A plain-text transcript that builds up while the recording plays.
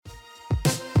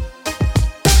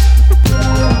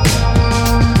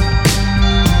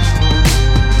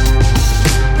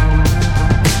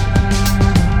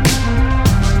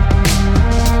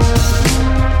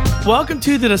Welcome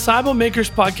to the Disciple Makers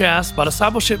Podcast by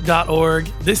discipleship.org.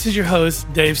 This is your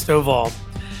host, Dave Stovall.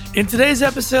 In today's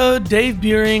episode, Dave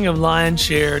Buehring of Lion's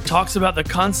Share talks about the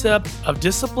concept of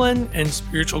discipline and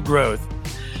spiritual growth.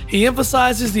 He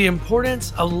emphasizes the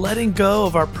importance of letting go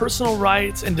of our personal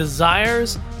rights and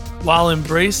desires while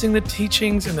embracing the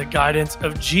teachings and the guidance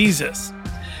of Jesus.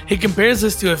 He compares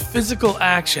this to a physical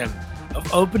action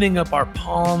of opening up our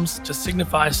palms to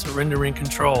signify surrendering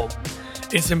control.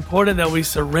 It's important that we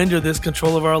surrender this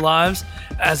control of our lives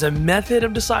as a method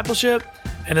of discipleship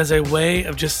and as a way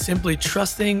of just simply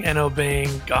trusting and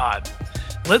obeying God.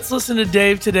 Let's listen to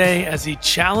Dave today as he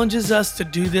challenges us to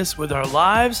do this with our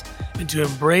lives and to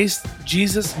embrace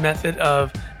Jesus' method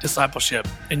of discipleship.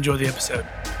 Enjoy the episode.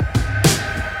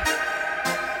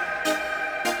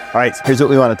 All right, here's what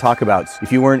we want to talk about.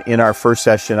 If you weren't in our first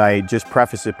session, I just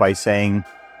preface it by saying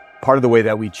part of the way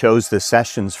that we chose the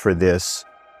sessions for this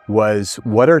was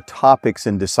what are topics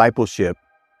in discipleship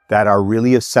that are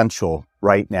really essential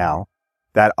right now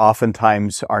that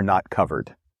oftentimes are not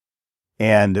covered.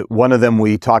 And one of them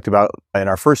we talked about in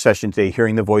our first session today,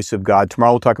 hearing the voice of God.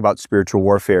 Tomorrow we'll talk about spiritual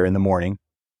warfare in the morning.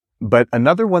 But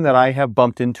another one that I have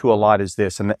bumped into a lot is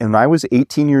this. And I was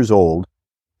 18 years old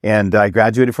and I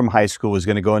graduated from high school, was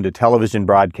going to go into television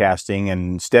broadcasting,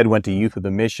 and instead went to Youth of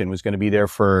the Mission, was going to be there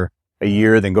for a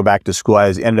year, then go back to school. I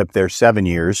ended up there 7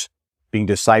 years, being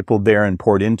discipled there and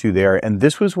poured into there. And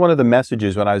this was one of the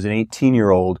messages when I was an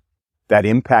 18-year-old that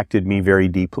impacted me very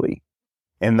deeply.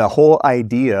 And the whole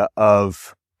idea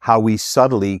of how we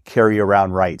subtly carry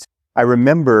around rights. I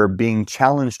remember being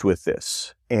challenged with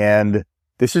this. And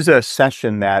this is a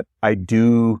session that I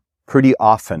do pretty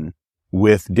often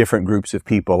with different groups of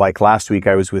people. Like last week,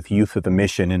 I was with Youth of the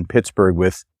Mission in Pittsburgh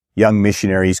with young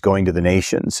missionaries going to the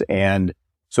nations. And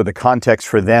so the context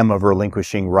for them of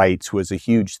relinquishing rights was a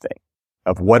huge thing.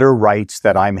 Of what are rights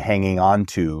that I'm hanging on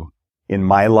to in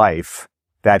my life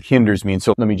that hinders me. And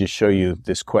so let me just show you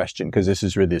this question, because this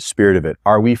is really the spirit of it.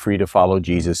 Are we free to follow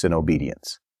Jesus in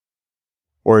obedience?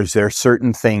 Or is there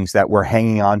certain things that we're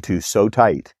hanging on to so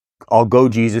tight? I'll go,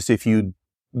 Jesus, if you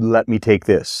let me take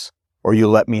this, or you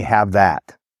let me have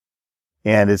that.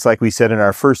 And it's like we said in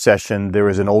our first session, there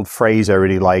was an old phrase I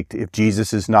really liked. If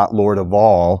Jesus is not Lord of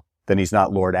all, then he's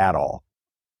not Lord at all.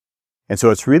 And so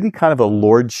it's really kind of a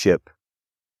lordship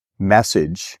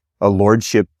message, a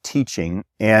lordship teaching.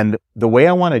 And the way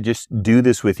I want to just do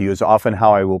this with you is often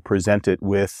how I will present it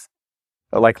with,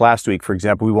 like last week, for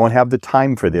example, we won't have the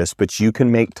time for this, but you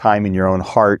can make time in your own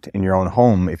heart, in your own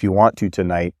home, if you want to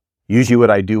tonight. Usually what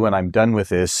I do when I'm done with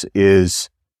this is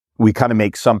we kind of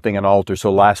make something an altar.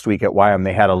 So last week at YM,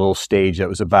 they had a little stage that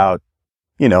was about,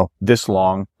 this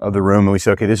long of the room. And we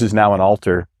said, okay, this is now an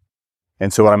altar.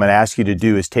 And so what I'm going to ask you to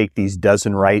do is take these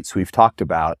dozen rights we've talked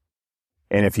about.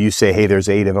 And if you say, hey, there's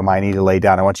 8 of them I need to lay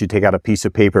down, I want you to take out a piece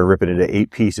of paper, rip it into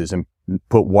 8 pieces and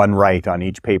put one right on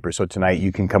each paper. So tonight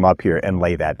you can come up here and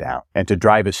lay that down. And to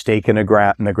drive a stake in the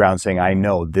ground saying, I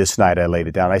know this night I laid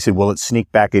it down. I said, will it sneak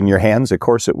back in your hands? Of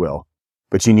course it will.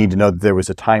 But you need to know that there was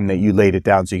a time that you laid it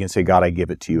down so you can say, God, I give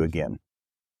it to you again.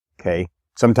 Okay.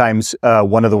 Sometimes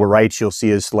one of the rights you'll see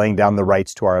is laying down the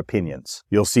rights to our opinions.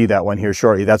 You'll see that one here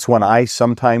shortly. That's one I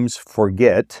sometimes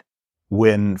forget.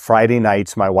 When Friday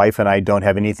nights, my wife and I don't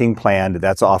have anything planned,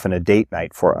 that's often a date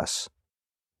night for us.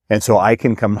 And so I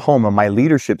can come home, and my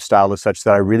leadership style is such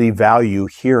that I really value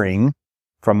hearing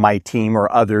from my team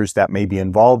or others that may be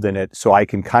involved in it, so I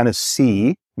can kind of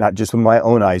see, not just with my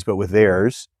own eyes, but with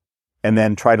theirs, and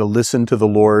then try to listen to the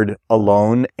Lord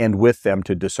alone and with them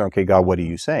to discern, okay, God, what are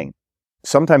you saying?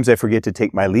 Sometimes I forget to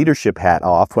take my leadership hat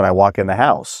off when I walk in the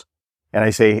house. And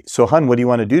I say, so hon, what do you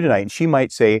want to do tonight? And she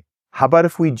might say, how about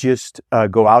if we just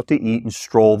go out to eat and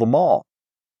stroll the mall?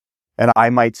 And I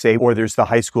might say, or there's the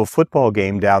high school football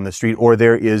game down the street, or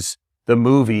there is the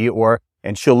movie,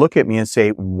 and she'll look at me and say,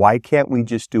 why can't we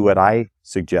just do what I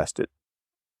suggested?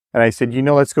 And I said,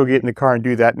 let's go get in the car and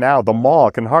do that now. The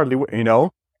mall can hardly,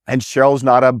 And Cheryl's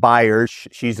not a buyer.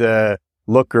 She's a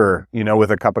looker,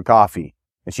 with a cup of coffee.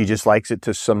 And she just likes it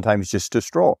to sometimes just to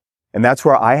stroll. And that's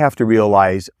where I have to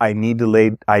realize I needed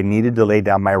to lay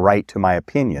down my right to my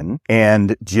opinion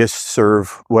and just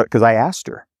serve because I asked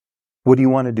her, what do you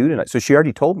want to do tonight? So she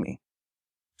already told me.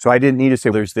 So I didn't need to say,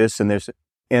 there's this and there's,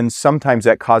 and sometimes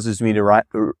that causes me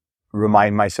to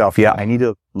remind myself, yeah, I need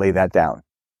to lay that down.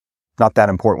 Not that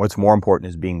important. What's more important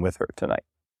is being with her tonight.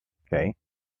 Okay.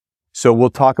 So we'll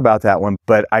talk about that one,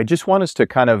 but I just want us to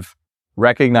kind of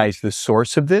recognize the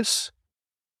source of this.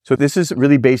 So this is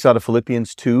really based out of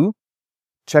Philippians 2.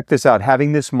 Check this out.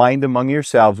 Having this mind among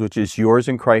yourselves, which is yours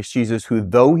in Christ Jesus, who,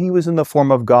 though he was in the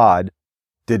form of God,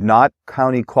 did not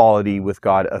count equality with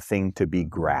God a thing to be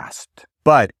grasped,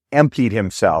 but emptied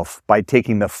himself by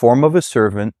taking the form of a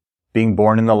servant, being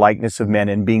born in the likeness of men,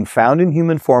 and being found in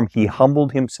human form, he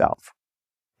humbled himself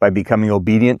by becoming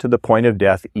obedient to the point of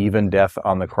death, even death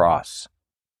on the cross.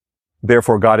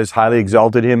 Therefore, God has highly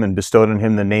exalted him and bestowed on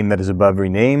him the name that is above every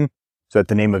name, so at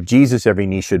the name of Jesus, every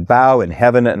knee should bow in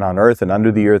heaven and on earth and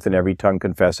under the earth, and every tongue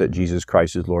confess that Jesus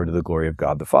Christ is Lord to the glory of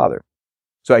God the Father.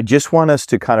 So I just want us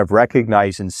to kind of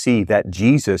recognize and see that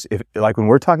Jesus, like when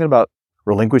we're talking about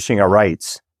relinquishing our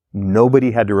rights,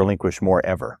 nobody had to relinquish more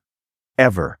ever.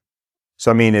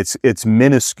 So, I mean, it's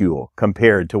minuscule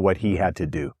compared to what he had to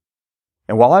do.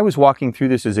 And while I was walking through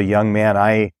this as a young man,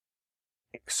 I'm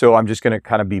just going to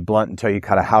kind of be blunt and tell you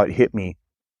kind of how it hit me.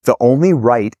 The only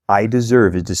right I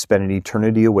deserve is to spend an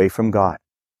eternity away from God.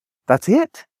 That's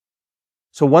it.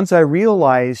 So once I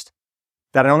realized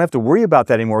that I don't have to worry about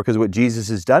that anymore because what Jesus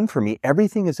has done for me,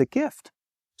 everything is a gift.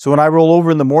 So when I roll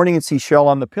over in the morning and see Cheryl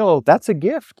on the pillow, that's a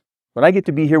gift. When I get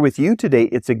to be here with you today,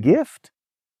 it's a gift.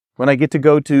 When I get to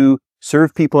go to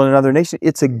serve people in another nation,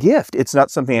 it's a gift. It's not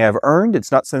something I've earned.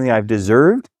 It's not something I've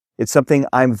deserved. It's something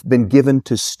I've been given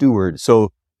to steward.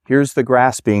 So here's the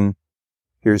grasping,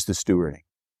 here's the stewarding.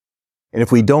 And if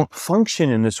we don't function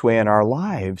in this way in our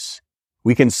lives,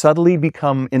 we can subtly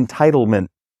become entitlement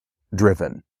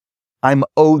driven. I'm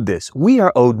owed this. We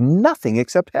are owed nothing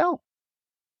except hell.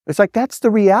 It's like, that's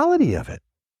the reality of it.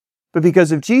 But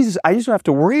because of Jesus, I just don't have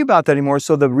to worry about that anymore.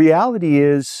 So the reality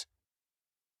is,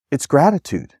 it's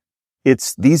gratitude.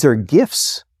 These are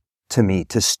gifts to me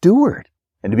to steward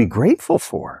and to be grateful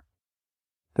for.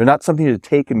 They're not something to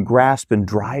take and grasp and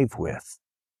drive with.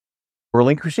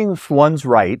 Relinquishing one's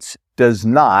rights does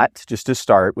not, just to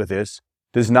start with this,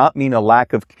 does not mean a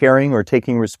lack of caring or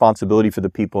taking responsibility for the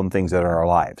people and things that are in our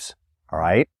lives. All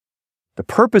right? The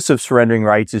purpose of surrendering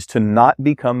rights is not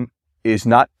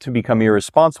to become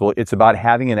irresponsible. It's about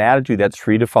having an attitude that's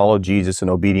free to follow Jesus in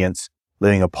obedience,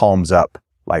 living a palms up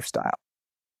lifestyle.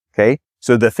 Okay?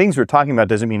 So the things we're talking about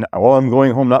doesn't mean, well, I'm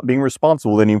going home not being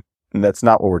responsible. And that's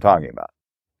not what we're talking about.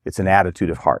 It's an attitude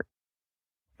of heart.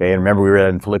 Okay? And remember, we read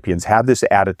in Philippians, have this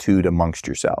attitude amongst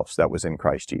yourselves that was in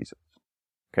Christ Jesus.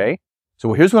 Okay?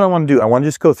 So here's what I want to do. I want to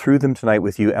just go through them tonight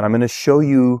with you, and I'm going to show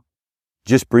you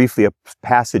just briefly a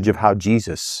passage of how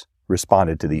Jesus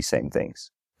responded to these same things.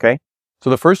 Okay?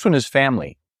 So the first one is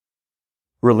family.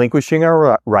 Relinquishing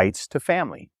our rights to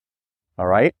family. All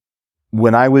right?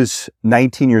 When I was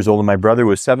 19 years old and my brother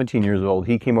was 17 years old,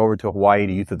 he came over to Hawaii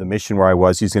to Youth of the Mission where I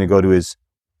was. He's going to go to his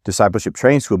discipleship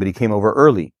training school, but he came over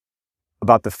early.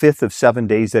 About the 5th of 7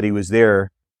 days that he was there,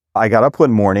 I got up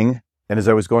one morning, and as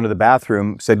I was going to the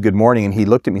bathroom, said good morning, and he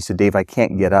looked at me and said, Dave, I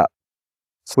can't get up.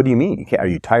 So what do you mean? Are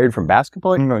you tired from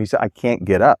basketball? No, he said, I can't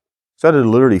get up. So I had to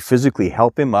literally physically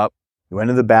help him up. He went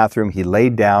to the bathroom, he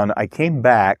laid down. I came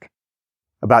back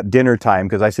about dinner time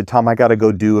because I said, Tom, I got to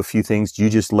go do a few things. You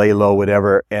just lay low,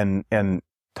 whatever. And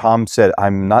Tom said,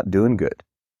 I'm not doing good.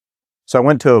 So I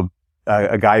went to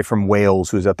a guy from Wales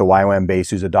who's at the YWAM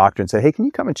base, who's a doctor, and said, hey, can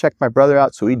you come and check my brother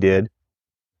out? So he did.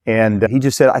 And he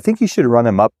just said, I think you should run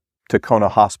him up to Kona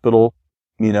Hospital.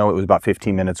 You know, it was about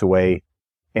 15 minutes away.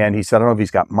 And he said, I don't know if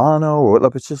he's got mono or what,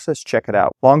 let's check it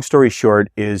out. Long story short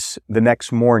is the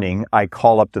next morning I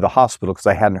call up to the hospital because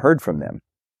I hadn't heard from them.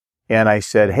 And I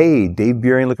said, hey, Dave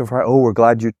Buehring looking for, oh, we're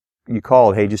glad you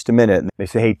called. Hey, just a minute. And they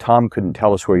said, hey, Tom couldn't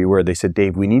tell us where you were. They said,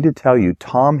 Dave, we need to tell you,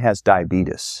 Tom has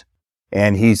diabetes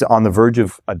and he's on the verge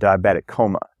of a diabetic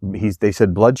coma. They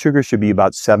said blood sugar should be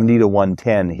about 70 to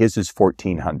 110. His is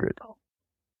 1400.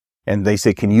 And they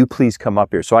said, can you please come up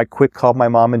here? So I quick called my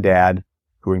mom and dad,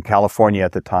 who were in California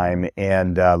at the time,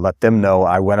 and let them know.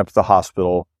 I went up to the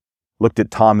hospital, looked at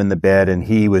Tom in the bed, and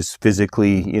he was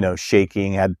physically,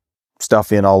 shaking, had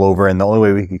stuff in all over, and the only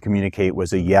way we could communicate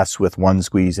was a yes with one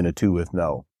squeeze and a 2 with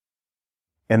no.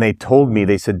 And they told me,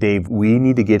 they said, Dave, we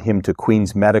need to get him to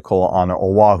Queens Medical on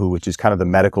Oahu, which is kind of the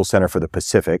medical center for the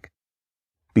Pacific,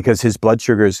 because his blood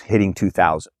sugar is hitting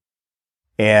 2,000.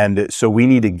 And so we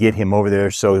need to get him over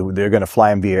there. So they're going to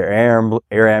fly him via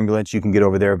air ambulance. You can get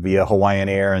over there via Hawaiian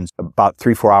Air. And about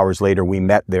 3-4 hours later, we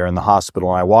met there in the hospital.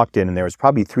 And I walked in and there was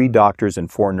probably 3 doctors and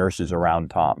 4 nurses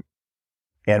around Tom.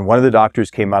 And one of the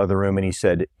doctors came out of the room and he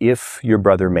said, if your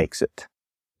brother makes it,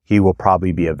 he will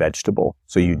probably be a vegetable.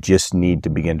 So you just need to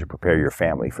begin to prepare your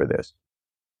family for this.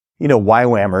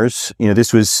 YWAMers,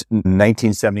 this was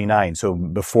 1979, so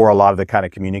before a lot of the kind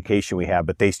of communication we have,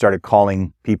 but they started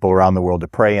calling people around the world to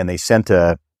pray, and they sent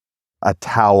a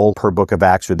towel per book of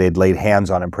Acts where they'd laid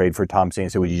hands on and prayed for Tom, saying,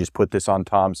 would you just put this on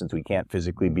Tom since we can't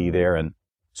physically be there? And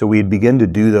so we'd begin to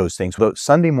do those things. So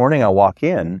Sunday morning, I walk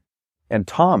in, and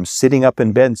Tom's sitting up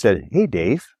in bed and said, hey,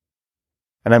 Dave.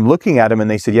 And I'm looking at him,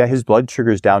 and they said, yeah, his blood sugar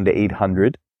is down to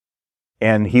 800.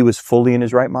 And he was fully in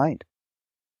his right mind.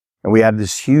 And we had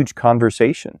this huge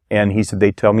conversation. And he said,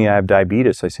 they tell me I have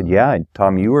diabetes. I said, yeah,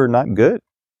 Tom, you are not good.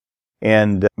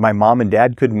 And my mom and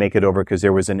dad couldn't make it over because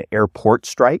there was an airport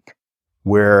strike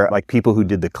where like people who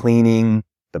did the cleaning,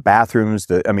 the bathrooms,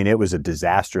 it was a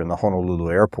disaster in the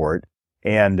Honolulu airport.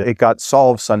 And it got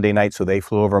solved Sunday night, so they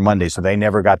flew over Monday. So they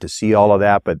never got to see all of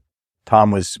that. But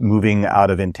Tom was moving out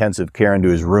of intensive care into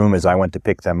his room as I went to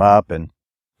pick them up.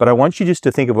 But I want you just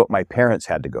to think of what my parents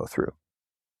had to go through.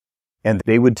 And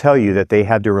they would tell you that they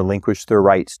had to relinquish their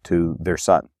rights to their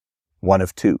son, one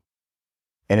of two.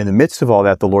 And in the midst of all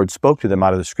that, the Lord spoke to them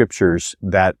out of the scriptures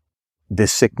that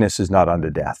this sickness is not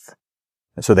unto death.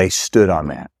 And so they stood on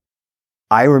that.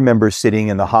 I remember sitting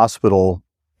in the hospital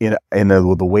in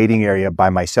the waiting area by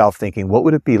myself thinking, what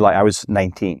would it be like? I was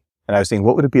 19. And I was thinking,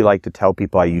 what would it be like to tell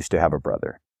people I used to have a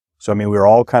brother? So, we were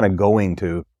all kind of going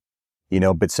to,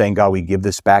 but saying, God, we give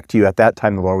this back to you. At that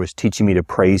time, the Lord was teaching me to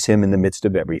praise him in the midst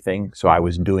of everything. So I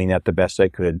was doing that the best I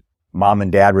could. Mom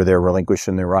and dad were there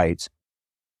relinquishing their rights.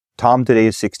 Tom today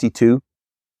is 62,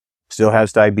 still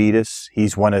has diabetes.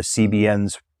 He's one of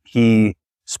CBN's key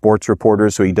sports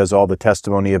reporters, so he does all the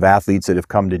testimony of athletes that have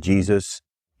come to Jesus.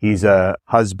 He's a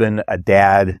husband, a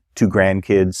dad, 2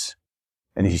 grandkids,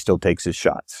 and he still takes his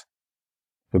shots.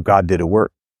 So God did a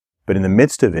work. But in the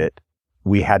midst of it,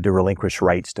 we had to relinquish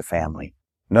rights to family.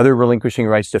 Another relinquishing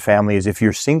rights to family is, if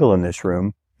you're single in this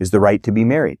room, is the right to be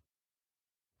married.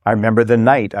 I remember the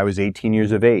night I was 18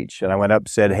 years of age, and I went up and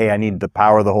said, hey, I need the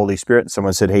power of the Holy Spirit. And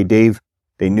someone said, hey, Dave,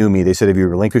 they knew me. They said, have you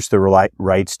relinquished the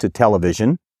rights to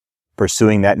television,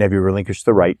 pursuing that, and have you relinquished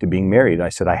the right to being married? And I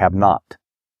said, I have not.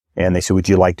 And they said, would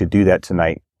you like to do that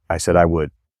tonight? I said, I would.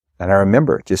 And I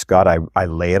remember, just God, I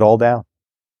lay it all down.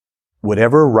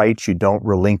 Whatever rights you don't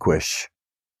relinquish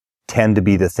tend to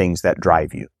be the things that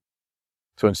drive you.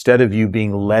 So instead of you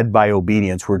being led by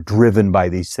obedience, we're driven by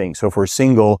these things. So if we're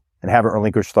single and haven't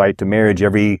relinquished the right to marriage,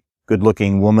 every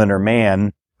good-looking woman or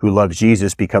man who loves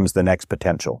Jesus becomes the next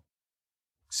potential.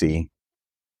 See?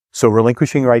 So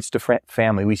relinquishing rights to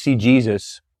family. We see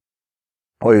Jesus,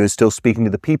 he was still speaking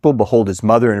to the people. Behold, his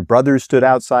mother and brothers stood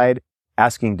outside,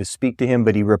 asking to speak to him,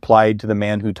 but he replied to the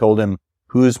man who told him,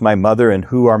 who is my mother and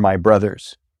who are my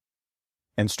brothers?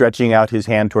 And stretching out his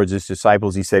hand towards his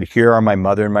disciples, he said, here are my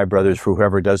mother and my brothers, for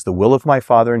whoever does the will of my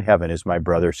Father in heaven is my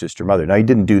brother, sister, mother. Now, he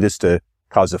didn't do this to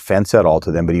cause offense at all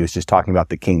to them, but he was just talking about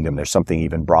the kingdom. There's something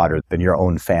even broader than your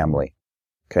own family.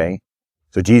 Okay?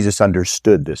 So Jesus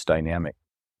understood this dynamic.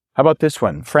 How about this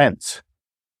one? Friends.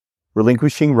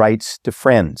 Relinquishing rights to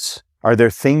friends. Are there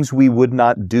things we would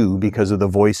not do because of the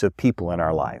voice of people in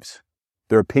our lives?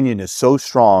 Their opinion is so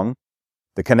strong,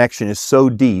 the connection is so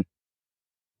deep,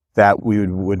 that we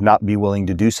would not be willing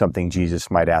to do something Jesus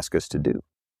might ask us to do.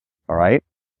 All right?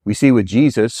 We see with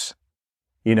Jesus,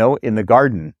 in the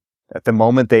garden, at the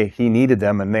moment he needed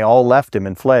them, and they all left him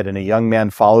and fled, and a young man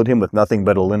followed him with nothing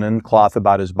but a linen cloth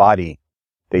about his body.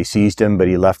 They seized him, but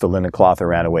he left the linen cloth and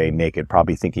ran away naked,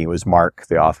 probably thinking it was Mark,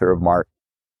 the author of Mark.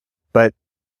 But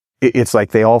it's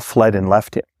like they all fled and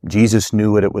left him. Jesus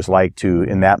knew what it was like to,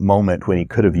 in that moment when he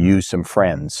could have used some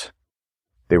friends,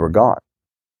 they were gone.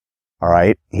 All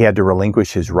right? He had to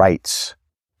relinquish his rights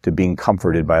to being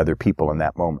comforted by other people in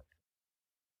that moment.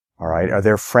 All right? Are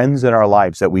there friends in our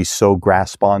lives that we so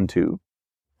grasp onto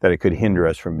that it could hinder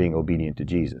us from being obedient to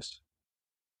Jesus?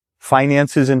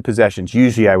 Finances and possessions.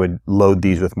 Usually I would load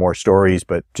these with more stories,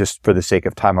 but just for the sake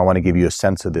of time, I want to give you a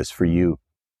sense of this for you.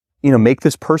 Make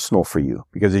this personal for you,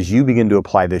 because as you begin to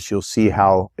apply this, you'll see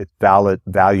how it's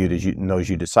valued as in those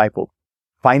you discipled.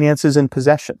 Finances and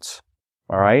possessions.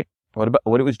 All right? What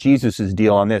was Jesus'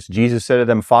 deal on this? Jesus said to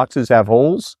them, foxes have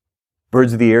holes,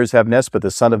 birds of the air have nests, but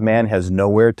the Son of Man has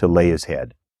nowhere to lay his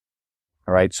head.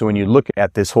 All right? So when you look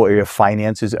at this whole area of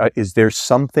finances, is there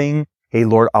something, hey,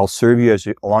 Lord, I'll serve you as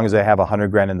long as I have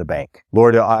 $100,000 in the bank.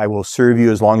 Lord, I will serve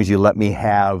you as long as you let me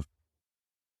have,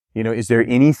 is there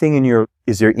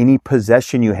any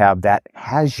possession you have that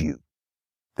has you,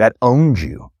 that owns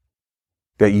you,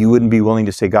 that you wouldn't be willing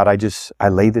to say, God, I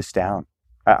lay this down.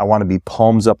 I want to be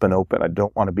palms up and open. I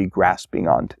don't want to be grasping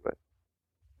onto it.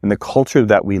 In the culture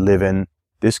that we live in,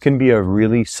 this can be a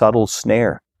really subtle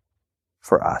snare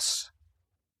for us.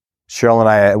 Cheryl and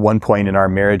I, at one point in our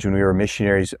marriage when we were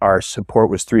missionaries, our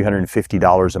support was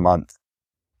 $350 a month.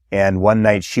 And one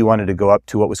night she wanted to go up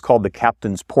to what was called the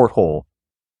Captain's Porthole,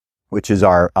 which is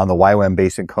on the YWAM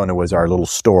base in Kona, was our little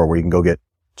store where you can go get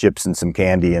chips and some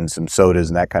candy and some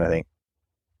sodas and that kind of thing.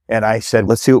 And I said,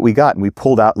 let's see what we got. And we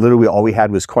pulled out, literally all we had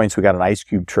was coins. We got an ice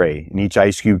cube tray, and each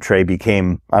ice cube tray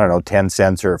became, 10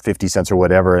 cents or 50 cents or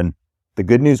whatever. And the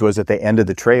good news was at the end of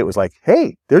the tray, it was like,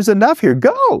 hey, there's enough here,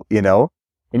 go,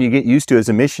 And you get used to, as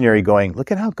a missionary, going,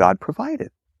 look at how God provided.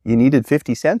 You needed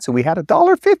 50 cents, and we had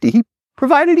 $1.50. He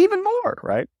provided even more,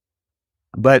 right?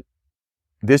 But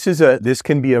this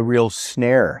can be a real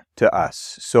snare to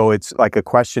us. So it's like a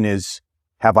question is,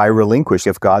 have I relinquished?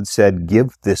 If God said,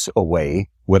 give this away,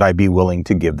 would I be willing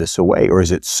to give this away? Or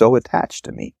is it so attached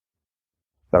to me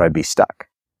that I'd be stuck?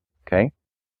 Okay.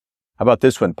 How about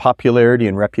this one? Popularity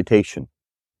and reputation.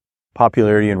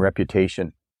 Popularity and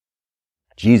reputation.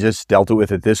 Jesus dealt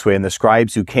with it this way. And the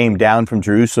scribes who came down from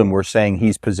Jerusalem were saying,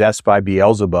 he's possessed by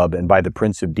Beelzebub, and by the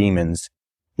prince of demons,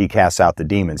 he casts out the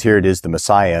demons. Here it is, the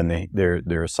Messiah, and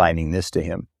they're assigning this to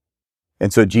him.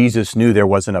 And so Jesus knew there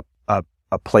wasn't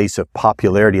a place of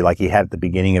popularity like he had at the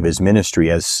beginning of his ministry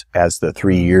as the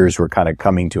 3 years were kind of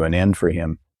coming to an end for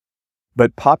him.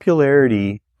 But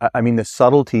popularity, I mean, the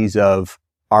subtleties of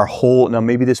our whole, now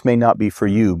maybe this may not be for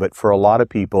you, but for a lot of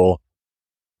people,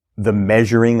 the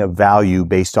measuring of value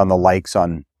based on the likes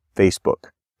on Facebook.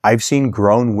 I've seen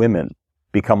grown women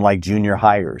become like junior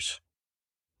hires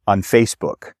on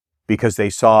Facebook because they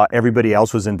saw everybody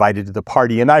else was invited to the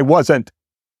party and I wasn't.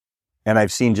 And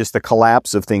I've seen just the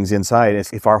collapse of things inside.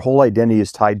 If our whole identity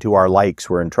is tied to our likes,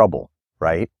 we're in trouble,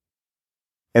 right?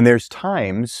 And there's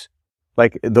times,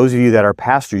 like those of you that are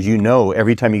pastors, you know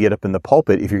every time you get up in the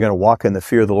pulpit, if you're going to walk in the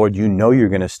fear of the Lord, you know you're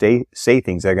going to say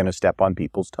things that are going to step on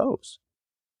people's toes.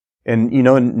 And,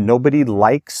 nobody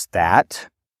likes that,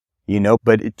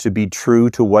 but to be true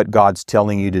to what God's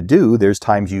telling you to do, there's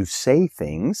times you say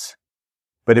things.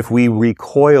 But if we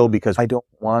recoil because I don't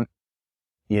want,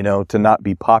 to not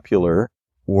be popular,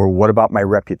 or what about my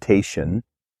reputation?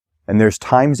 And there's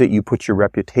times that you put your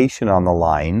reputation on the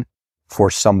line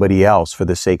for somebody else for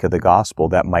the sake of the gospel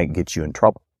that might get you in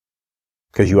trouble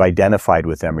because you identified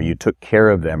with them or you took care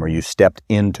of them or you stepped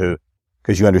into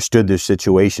because you understood their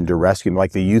situation to rescue them,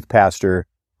 like the youth pastor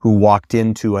who walked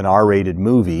into an R-rated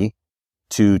movie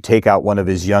to take out one of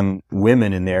his young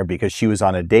women in there because she was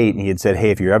on a date, and he had said, hey,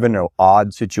 if you're ever in an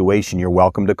odd situation, you're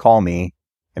welcome to call me.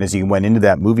 And as he went into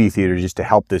that movie theater just to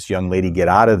help this young lady get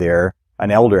out of there,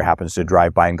 an elder happens to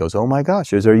drive by and goes, oh my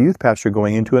gosh, there's our youth pastor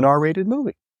going into an R-rated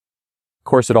movie. Of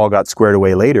course, it all got squared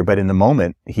away later, but in the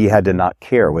moment, he had to not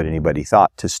care what anybody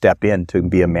thought, to step in, to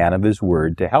be a man of his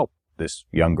word, to help this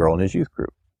young girl in his youth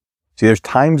group. See, there's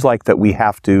times like that we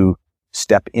have to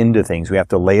step into things. We have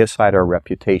to lay aside our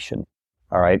reputation,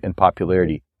 all right, and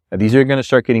popularity. Now, these are going to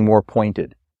start getting more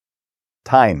pointed.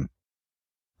 Time.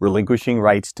 Relinquishing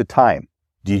rights to time.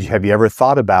 Have you ever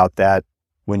thought about that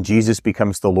when Jesus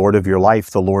becomes the Lord of your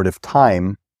life, the Lord of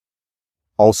time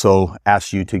also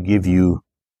asks you to give you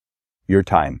your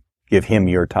time. Give him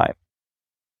your time.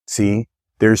 See?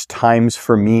 There's times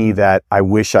for me that I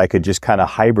wish I could just kind of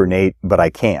hibernate, but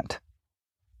I can't.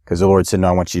 Because the Lord said, no,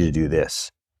 I want you to do this.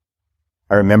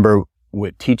 I remember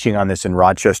teaching on this in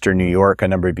Rochester, New York a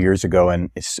number of years ago,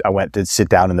 and I went to sit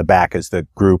down in the back as the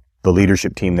group, the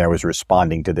leadership team there was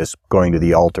responding to this, going to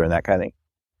the altar and that kind of thing.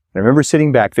 I remember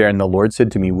sitting back there and the Lord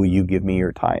said to me, will you give me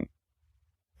your time?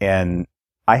 And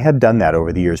I had done that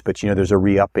over the years, but there's a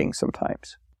re-upping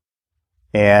sometimes.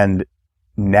 And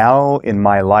now in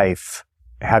my life,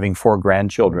 having 4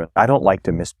 grandchildren, I don't like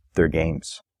to miss their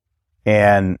games.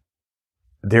 And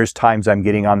there's times I'm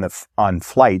getting on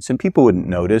flights and people wouldn't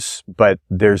notice, but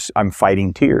I'm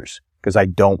fighting tears because I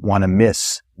don't want to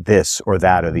miss this or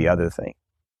that or the other thing.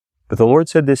 But the Lord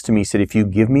said this to me, he said, if you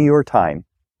give me your time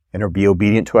and be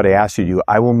obedient to what I ask you to do,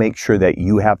 I will make sure that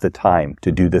you have the time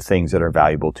to do the things that are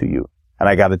valuable to you. And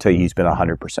I got to tell you, he's been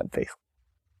 100% faithful.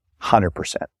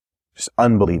 100%. Just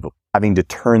unbelievable. Having to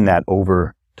turn that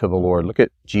over to the Lord. Look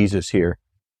at Jesus here.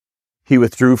 He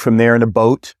withdrew from there in a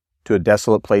boat to a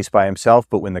desolate place by himself,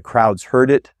 but when the crowds heard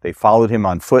it, they followed him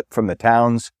on foot from the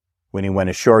towns. When he went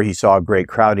ashore, he saw a great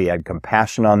crowd. He had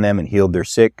compassion on them and healed their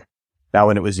sick. Now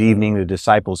when it was evening, the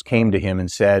disciples came to him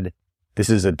and said, this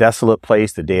is a desolate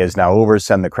place. The day is now over.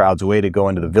 Send the crowds away to go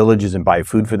into the villages and buy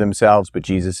food for themselves. But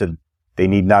Jesus said, they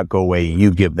need not go away.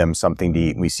 You give them something to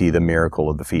eat. We see the miracle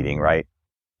of the feeding, right?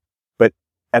 But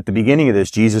at the beginning of this,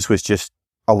 Jesus was just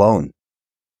alone.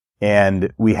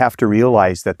 And we have to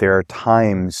realize that there are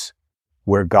times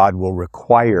where God will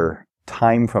require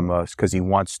time from us because he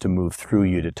wants to move through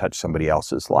you to touch somebody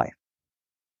else's life.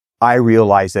 I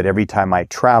realize that every time I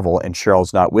travel and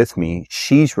Cheryl's not with me,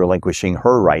 she's relinquishing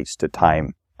her rights to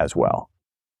time as well.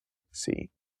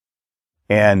 See?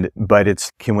 But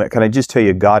can I just tell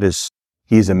you,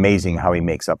 he's amazing how he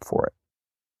makes up for it.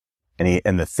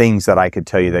 And the things that I could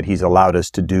tell you that he's allowed us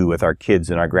to do with our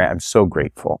kids and I'm so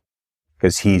grateful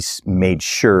because he's made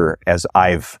sure as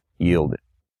I've yielded.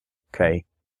 Okay.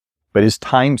 But is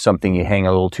time something you hang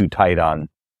a little too tight on?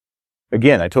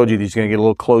 Again, I told you he's going to get a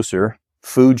little closer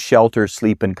food, shelter,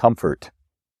 sleep, and comfort.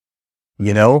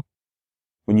 You know,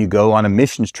 when you go on a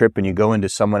missions trip and you go into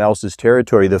someone else's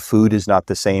territory, the food is not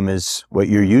the same as what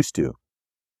you're used to.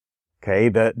 Okay,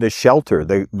 the shelter,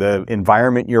 the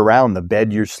environment you're around, the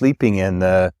bed you're sleeping in,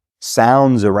 the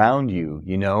sounds around you,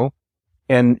 you know,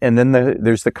 and then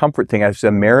there's the comfort thing. As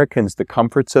Americans, the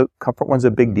comfort one's a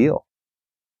big deal,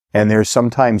 and there's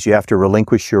sometimes you have to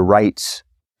relinquish your rights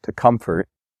to comfort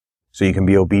so you can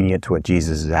be obedient to what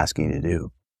Jesus is asking you to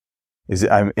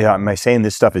do. Am I saying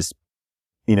this stuff is,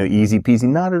 easy peasy?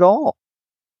 Not at all.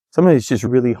 Sometimes it's just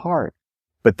really hard,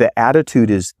 but the attitude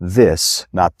is this,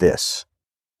 not this.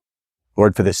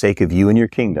 Lord, for the sake of you and your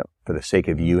kingdom, for the sake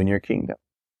of you and your kingdom.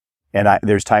 And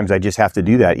there's times I just have to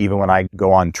do that. Even when I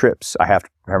go on trips, I have to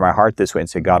prepare my heart this way and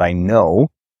say, God, I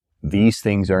know these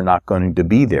things are not going to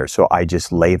be there. So I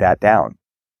just lay that down.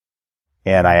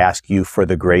 And I ask you for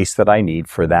the grace that I need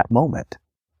for that moment.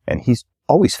 And he's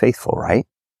always faithful, right?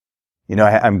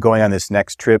 I'm going on this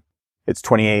next trip. It's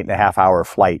 28.5-hour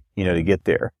flight, to get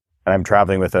there. And I'm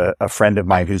traveling with a friend of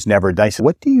mine who's never done. I said,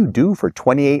 what do you do for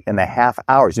 28.5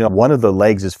 hours? One of the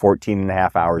legs is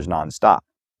 14.5 hours nonstop,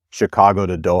 Chicago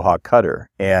to Doha, Qatar.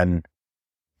 And,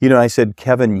 I said,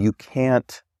 Kevin, you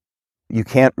can't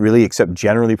really except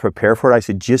generally prepare for it. I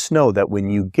said, just know that when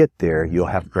you get there, you'll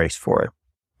have grace for it.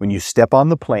 When you step on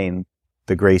the plane,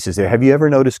 the grace is there. Have you ever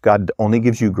noticed God only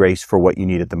gives you grace for what you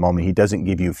need at the moment? He doesn't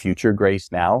give you future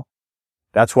grace now.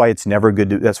 That's why it's never good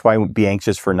that's why be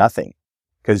anxious for nothing.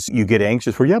 Because you get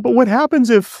anxious for, but what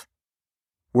happens if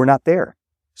we're not there?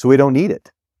 So we don't need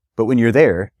it. But when you're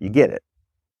there, you get it.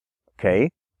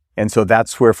 Okay? And so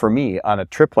that's where, for me, on a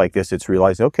trip like this, it's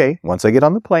realizing, okay, once I get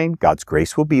on the plane, God's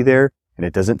grace will be there, and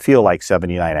it doesn't feel like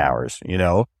 79 hours,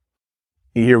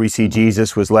 Here we see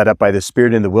Jesus was led up by the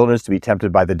Spirit in the wilderness to be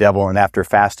tempted by the devil, and after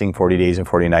fasting 40 days and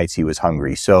 40 nights, he was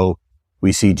hungry. So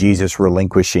we see Jesus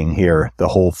relinquishing here the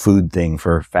whole food thing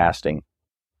for fasting.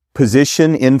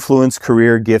 Position, influence,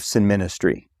 career, gifts, and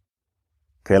ministry.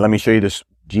 Okay, let me show you this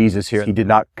Jesus here. He did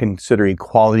not consider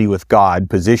equality with God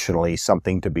positionally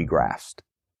something to be grasped.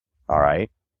 All right?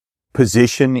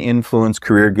 Position, influence,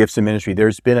 career, gifts, and ministry.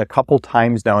 There's been a couple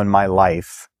times now in my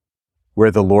life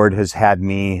where the Lord has had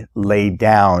me lay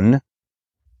down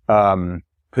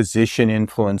position,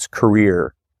 influence,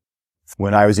 career.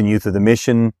 When I was in Youth of the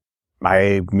Mission,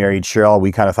 I married Cheryl.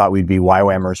 We kind of thought we'd be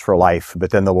YWAMers for life, but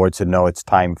then the Lord said, no, it's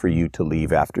time for you to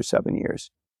leave after 7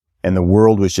 years. And the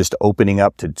world was just opening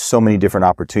up to so many different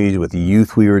opportunities with the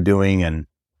youth we were doing. And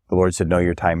the Lord said, no,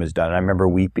 your time is done. And I remember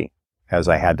weeping as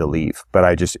I had to leave, but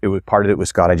part of it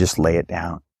was God, I just lay it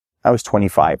down. I was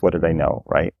 25. What did I know,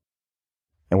 right?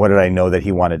 And what did I know that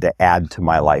he wanted to add to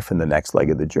my life in the next leg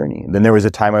of the journey? And then there was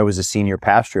a time I was a senior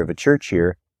pastor of a church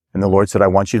here. And the Lord said, I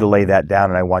want you to lay that down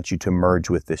and I want you to merge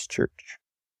with this church.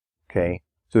 Okay.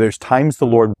 So there's times the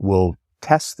Lord will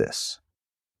test this.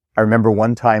 I remember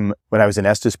one time when I was in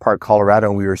Estes Park, Colorado,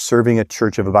 and we were serving a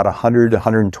church of about 100 to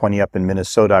 120 up in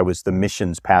Minnesota. I was the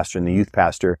missions pastor and the youth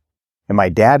pastor. And my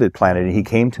dad had planted it. He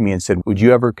came to me and said, would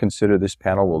you ever consider this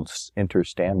panel will enter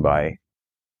standby?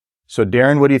 So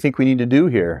Darren, what do you think we need to do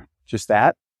here? Just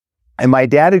that? And my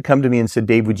dad had come to me and said,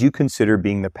 Dave, would you consider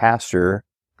being the pastor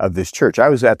of this church? I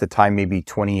was at the time maybe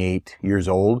 28 years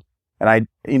old, and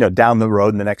down the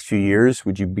road in the next few years,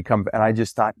 would you become, and I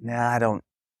just thought, I don't.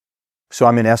 So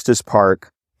I'm in Estes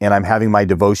Park and I'm having my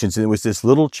devotions, and it was this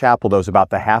little chapel that was about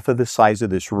the half of the size of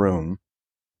this room,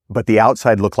 but the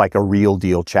outside looked like a real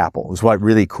deal chapel. It was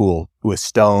really cool with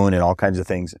stone and all kinds of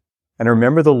things. And I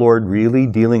remember the Lord really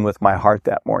dealing with my heart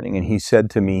that morning. And he said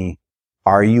to me,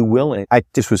 are you willing? I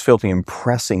just was feeling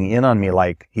impressing in on me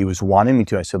like he was wanting me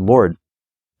to. I said, Lord,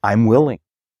 I'm willing.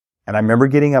 And I remember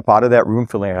getting up out of that room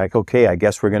feeling like, okay, I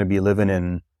guess we're going to be living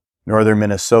in northern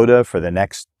Minnesota for the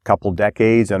next couple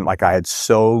decades. And like I had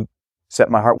so set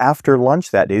my heart. After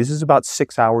lunch that day, this is about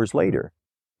 6 hours later,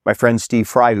 my friend Steve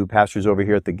Fry, who pastors over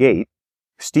here at the gate,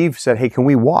 Steve said, hey, can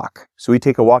we walk? So we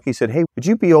take a walk. He said, hey, would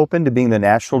you be open to being the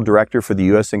national director for the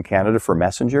U.S. and Canada for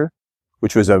Messenger,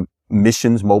 which was a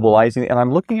missions mobilizing? And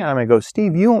I'm looking at him and I go,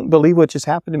 Steve, you don't believe what just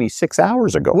happened to me 6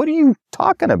 hours ago. What are you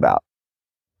talking about?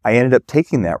 I ended up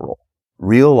taking that role,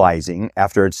 realizing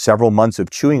after several months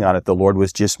of chewing on it, the Lord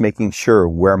was just making sure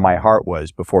where my heart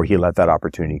was before he let that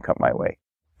opportunity come my way,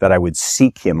 that I would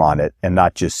seek him on it and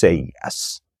not just say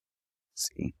yes.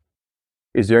 See?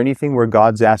 Is there anything where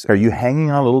God's asked, are you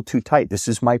hanging on a little too tight? This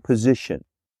is my position.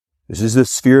 This is the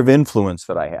sphere of influence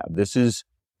that I have. This is,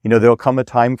 there'll come a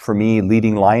time for me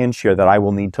leading Lion Share that I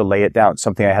will need to lay it down.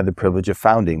 Something I had the privilege of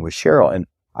founding with Cheryl, and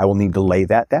I will need to lay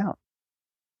that down.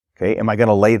 Okay. Am I going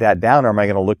to lay that down, or am I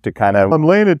going to look to I'm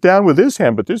laying it down with this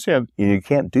hand, but this hand, you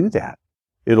can't do that.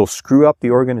 It'll screw up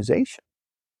the organization.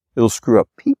 It'll screw up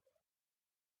people,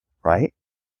 right?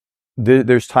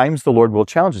 There's times the Lord will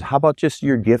challenge us. How about just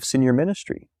your gifts in your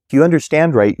ministry? If you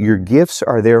understand right, your gifts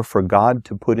are there for God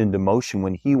to put into motion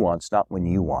when He wants, not when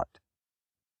you want.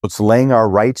 It's laying our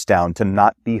rights down to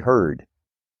not be heard,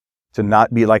 to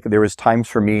not be like, there was times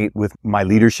for me with my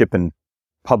leadership and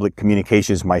public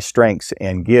communications, my strengths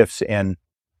and gifts, and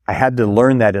I had to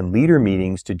learn that in leader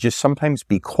meetings to just sometimes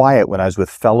be quiet when I was with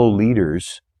fellow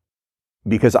leaders,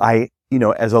 because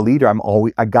as a leader,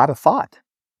 I got a thought.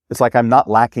 It's like I'm not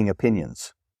lacking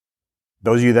opinions.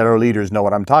 Those of you that are leaders know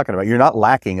what I'm talking about. You're not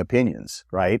lacking opinions,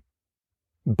 right?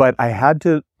 But I had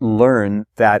to learn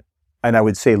that, and I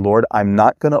would say, Lord, I'm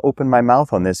not going to open my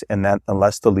mouth on this and that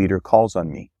unless the leader calls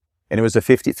on me. And it was a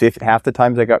 50-50. Half the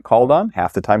times I got called on,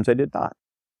 half the times I did not.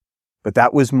 But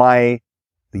that was my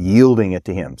yielding it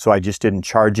to Him. So I just didn't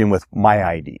charge Him with my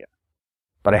idea.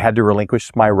 But I had to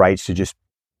relinquish my rights to just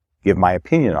give my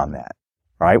opinion on that.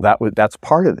 Right? That's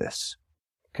part of this.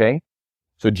 Okay?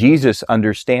 So Jesus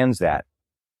understands that.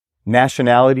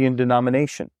 Nationality and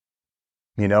denomination.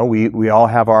 We all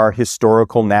have our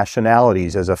historical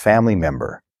nationalities as a family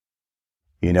member.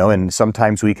 And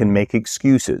sometimes we can make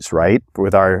excuses, right?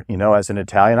 With our, as an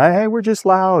Italian, hey, we're just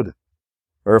loud.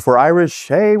 Or if we're Irish,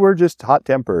 hey, we're just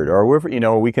hot-tempered. Or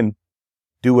we can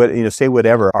do say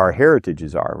whatever our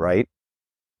heritages are, right?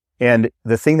 And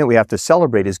the thing that we have to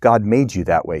celebrate is God made you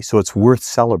that way. So it's worth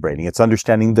celebrating. It's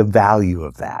understanding the value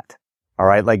of that. All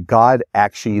right. Like God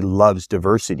actually loves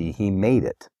diversity. He made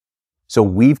it. So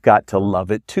we've got to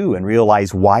love it too and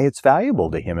realize why it's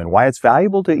valuable to Him and why it's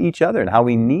valuable to each other and how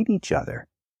we need each other.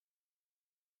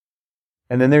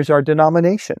 And then there's our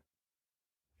denomination.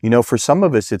 For some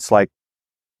of us, it's like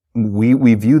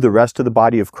we view the rest of the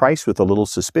body of Christ with a little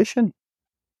suspicion.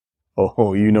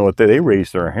 Oh, they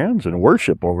raise their hands and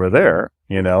worship over there,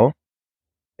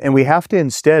 And we have to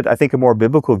instead, I think a more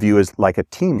biblical view is like a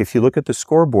team. If you look at the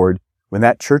scoreboard, when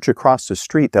that church across the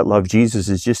street that loves Jesus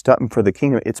is just up for the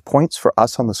kingdom, it's points for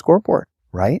us on the scoreboard,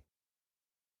 right?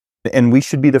 And we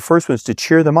should be the first ones to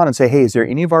cheer them on and say, hey, is there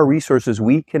any of our resources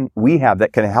we have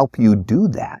that can help you do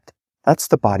that? That's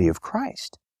the body of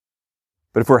Christ.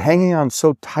 But if we're hanging on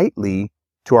so tightly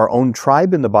to our own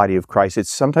tribe in the body of Christ,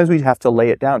 it's sometimes we have to lay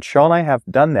it down. Cheryl and I have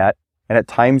done that, and at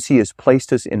times He has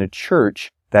placed us in a church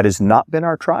that has not been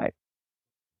our tribe.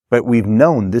 But we've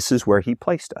known this is where He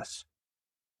placed us.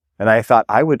 And I thought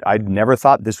I'd never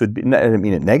thought this would be, I didn't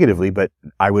mean it negatively, but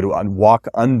I would walk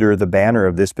under the banner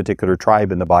of this particular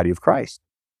tribe in the body of Christ.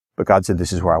 But God said,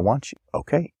 this is where I want you.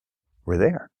 Okay, we're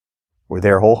there. We're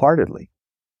there wholeheartedly.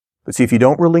 But see, if you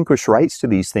don't relinquish rights to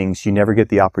these things, you never get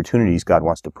the opportunities God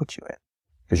wants to put you in.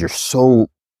 Because you're so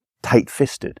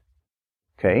tight-fisted.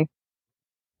 Okay?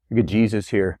 Look at Jesus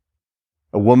here.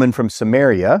 A woman from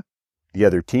Samaria, the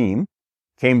other team,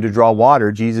 came to draw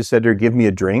water. Jesus said to her, give me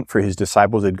a drink, for His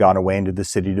disciples had gone away into the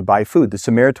city to buy food. The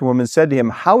Samaritan woman said to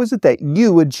Him, how is it that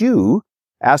you, a Jew,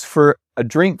 ask for a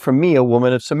drink from me, a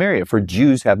woman of Samaria? For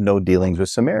Jews have no dealings with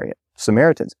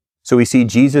Samaritans. So we see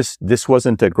Jesus, this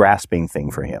wasn't a grasping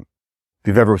thing for Him. If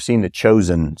you've ever seen the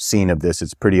Chosen scene of this,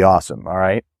 it's pretty awesome, all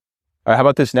right? All right, how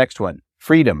about this next one?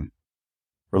 Freedom.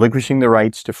 Relinquishing the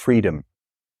rights to freedom.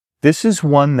 This is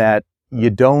one that you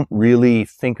don't really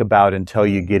think about until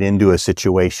you get into a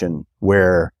situation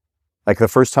where, like the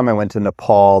first time I went to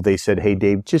Nepal, they said, hey,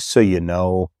 Dave, just so you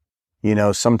know,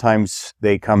 sometimes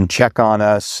they come check on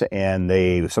us and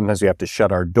sometimes we have to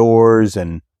shut our doors.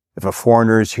 And if a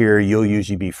foreigner's here, you'll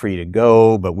usually be free to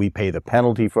go, but we pay the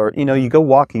penalty for it. You go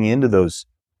walking into those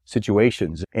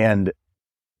situations. And,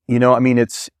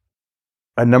 it's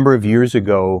a number of years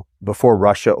ago, before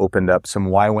Russia opened up, some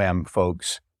YWAM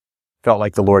folks felt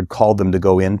like the Lord called them to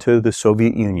go into the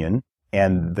Soviet Union,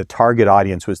 and the target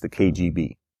audience was the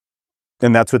KGB.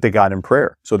 And that's what they got in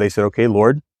prayer. So they said, okay,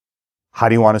 Lord, how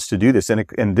do you want us to do this?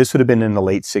 And this would have been in the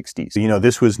late 60s.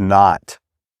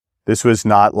 This was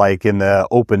not like in the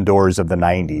open doors of the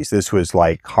 90s. This was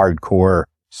like hardcore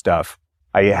stuff.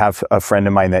 I have a friend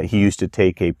of mine that he used to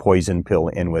take a poison pill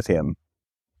in with him,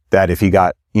 that if he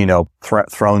got,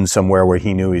 thrown somewhere where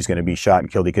he knew he was going to be shot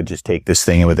and killed, he could just take this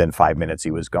thing and within 5 minutes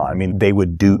he was gone. I mean,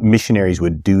 missionaries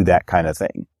would do that kind of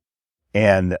thing.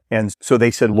 And so they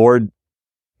said, Lord,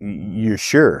 you're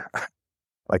sure?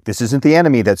 Like, this isn't the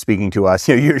enemy that's speaking to us.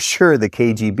 You're sure the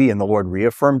KGB? And the Lord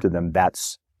reaffirmed to them,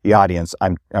 that's the audience.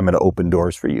 I'm going to open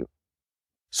doors for you.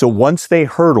 So once they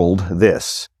hurdled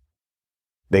this,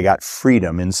 they got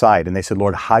freedom inside. And they said,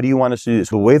 Lord, how do you want us to do this?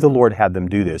 The way the Lord had them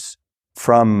do this,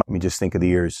 let me just think of the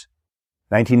years,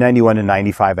 1991 and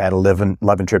 95, I had 11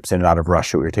 trips in and out of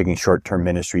Russia. We were taking short-term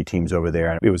ministry teams over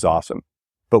there, and it was awesome.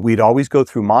 But we'd always go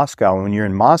through Moscow. And when you're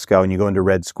in Moscow and you go into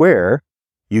Red Square,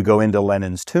 you go into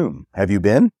Lenin's tomb. Have you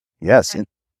been? Yes. In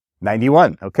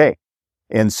 91. Okay.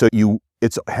 And so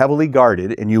it's heavily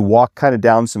guarded, and you walk kind of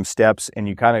down some steps and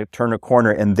you kind of turn a corner,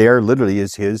 and there literally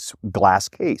is his glass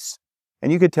case.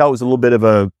 And you could tell it was a little bit of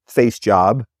a face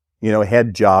job,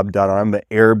 head job done on him, the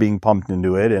air being pumped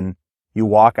into it. And you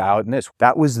walk out, and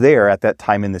that was there at that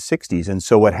time in the 60s. And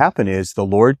so what happened is the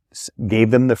Lord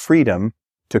gave them the freedom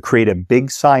to create a big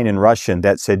sign in Russian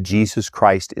that said, Jesus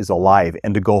Christ is alive,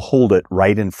 and to go hold it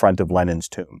right in front of Lenin's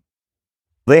tomb.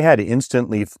 They had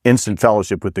instant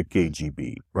fellowship with the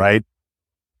KGB, right?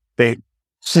 And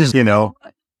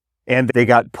they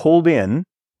got pulled in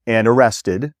and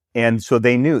arrested. And so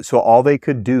they knew. So all they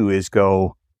could do is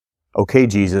go, okay,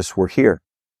 Jesus, we're here.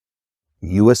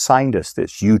 You assigned us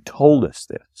this. You told us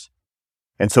this.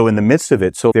 And so in the midst of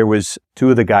it, so there was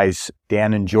two of the guys,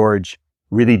 Dan and George,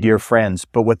 really dear friends,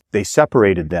 but they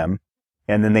separated them,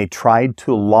 and then they tried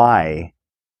to lie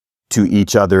to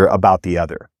each other about the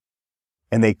other.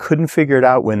 And they couldn't figure it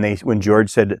out when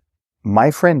George said,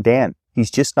 my friend Dan,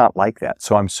 he's just not like that.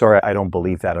 So I'm sorry, I don't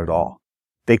believe that at all.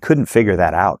 They couldn't figure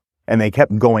that out. And they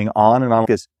kept going on and on,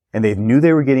 and they knew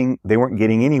they weren't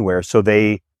getting anywhere. So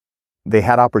they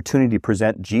had opportunity to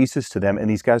present Jesus to them. And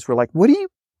these guys were like,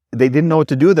 they didn't know what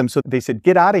to do with them. So they said,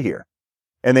 get out of here.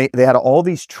 And they had all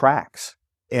these tracts.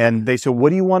 And they said,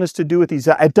 what do you want us to do with these?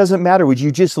 It doesn't matter. Would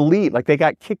you just leave? Like, they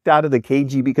got kicked out of the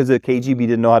KGB because the KGB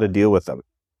didn't know how to deal with them.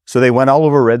 So they went all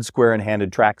over Red Square and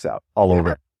handed tracts out all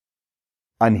over,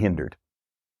 unhindered.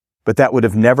 But that would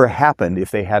have never happened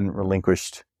if they hadn't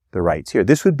relinquished the rights here.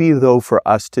 This would be, though, for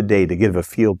us today to give a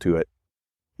feel to it,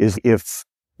 is if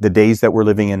the days that we're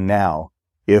living in now,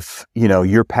 if,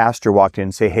 your pastor walked in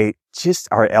and say, hey,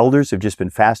 our elders have just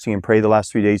been fasting and praying the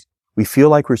last 3 days. We feel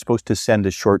like we're supposed to send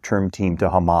a short-term team to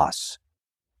Hamas.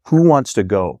 Who wants to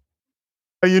go?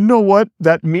 You know what?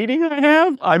 That meeting I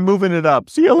have, I'm moving it up.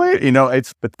 See you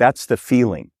later. But that's the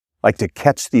feeling, like to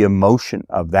catch the emotion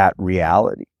of that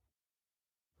reality.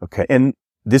 Okay. And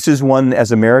this is one,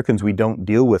 as Americans, we don't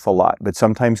deal with a lot, but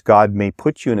sometimes God may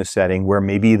put you in a setting where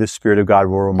maybe the Spirit of God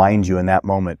will remind you in that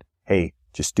moment, hey,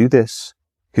 just do this.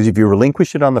 Because if you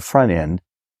relinquish it on the front end,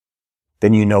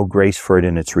 then you know grace for it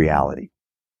in its reality.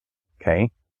 Okay.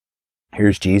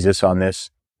 Here's Jesus on this.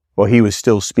 While he was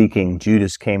still speaking,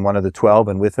 Judas came, one of the 12,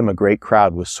 and with him a great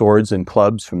crowd with swords and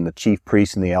clubs from the chief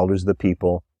priests and the elders of the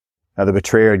people. Now the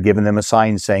betrayer had given them a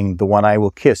sign saying, the one I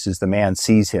will kiss is the man,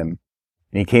 seize him.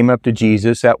 And he came up to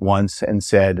Jesus at once and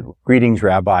said, greetings,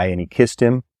 Rabbi. And he kissed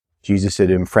him. Jesus said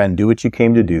to him, friend, do what you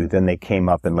came to do. Then they came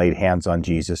up and laid hands on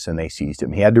Jesus and they seized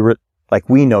him. He had to, like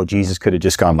we know Jesus could have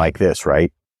just gone like this,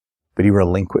 right? But he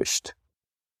relinquished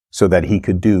so that he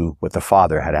could do what the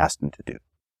Father had asked him to do.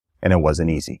 And it wasn't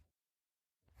easy.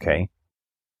 Okay.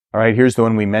 All right. Here's the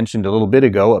one we mentioned a little bit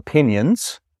ago,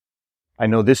 opinions. I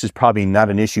know this is probably not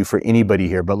an issue for anybody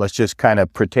here, but let's just kind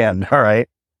of pretend. All right.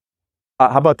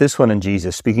 How about this one in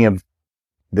Jesus? Speaking of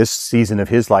this season of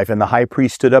his life, and the high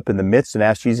priest stood up in the midst and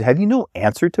asked Jesus, have you no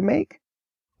answer to make?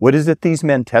 What is it these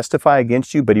men testify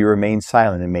against you? But he remained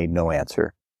silent and made no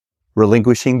answer,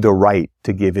 relinquishing the right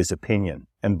to give his opinion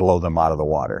and blow them out of the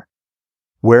water.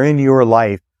 Where in your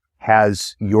life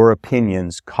has your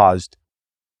opinions caused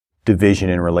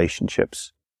division in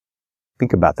relationships?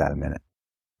 Think about that a minute.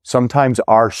 Sometimes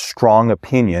our strong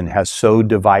opinion has so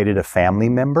divided a family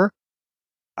member,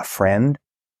 a friend,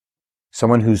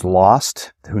 someone who's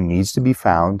lost, who needs to be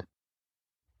found,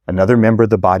 another member of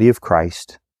the body of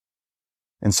Christ.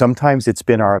 And sometimes it's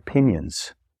been our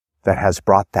opinions that has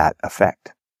brought that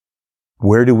effect.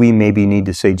 Where do we maybe need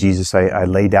to say, Jesus, I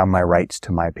lay down my rights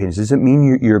to my opinions? Does it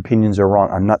mean your opinions are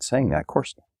wrong? I'm not saying that, of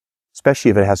course not.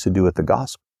 Especially if it has to do with the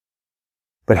gospel.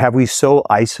 But have we so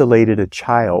isolated a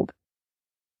child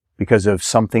because of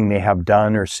something they have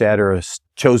done or said or a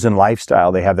chosen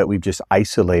lifestyle they have that we've just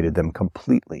isolated them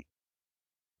completely?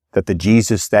 That the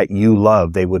Jesus that you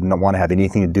love, they wouldn't want to have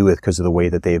anything to do with because of the way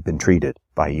that they have been treated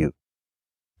by you.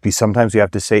 Because sometimes we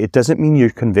have to say, it doesn't mean your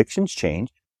convictions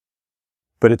change,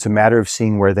 but it's a matter of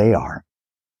seeing where they are.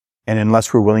 And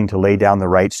unless we're willing to lay down the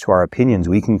rights to our opinions,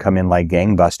 we can come in like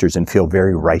gangbusters and feel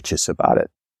very righteous about it.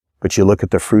 But you look at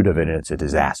the fruit of it and it's a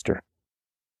disaster.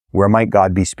 Where might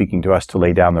God be speaking to us to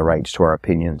lay down the rights to our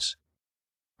opinions?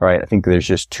 All right, I think there's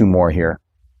just two more here.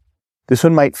 This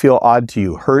one might feel odd to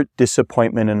you. Hurt,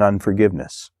 disappointment, and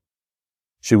unforgiveness.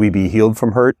 Should we be healed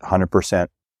from hurt? 100%.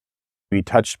 Be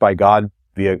touched by God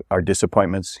via our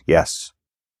disappointments? Yes.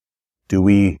 Do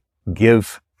we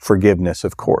give forgiveness?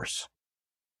 Of course.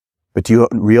 But do you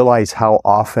realize how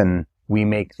often we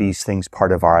make these things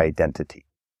part of our identity?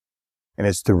 And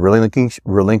it's the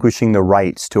relinquishing the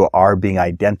rights to our being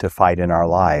identified in our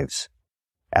lives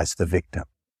as the victim.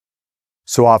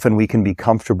 So often we can be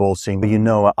comfortable saying,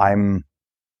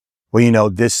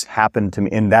 this happened to me.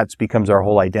 And that becomes our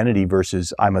whole identity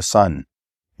versus I'm a son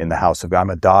in the house of God. I'm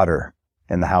a daughter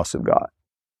in the house of God.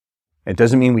 It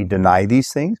doesn't mean we deny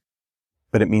these things,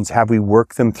 but it means have we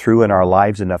worked them through in our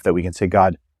lives enough that we can say,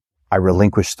 God, I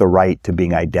relinquish the right to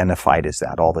being identified as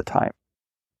that all the time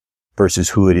versus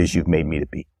who it is you've made me to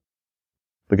be.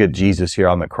 Look at Jesus here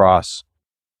on the cross.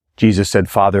 Jesus said,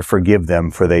 Father, forgive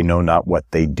them, for they know not what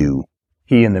they do.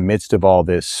 He, in the midst of all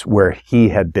this, where he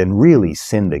had been really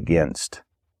sinned against,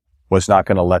 was not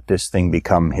going to let this thing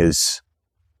become his,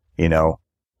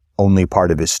 only part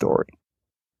of his story.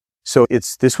 So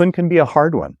this one can be a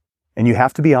hard one. And you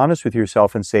have to be honest with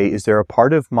yourself and say, is there a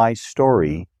part of my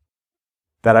story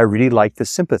that I really like the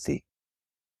sympathy?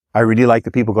 I really like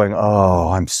the people going, oh,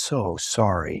 I'm so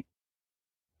sorry.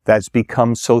 That's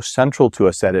become so central to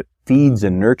us that it feeds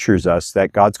and nurtures us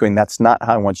that God's going, that's not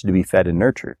how I want you to be fed and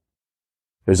nurtured.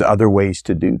 There's other ways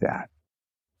to do that.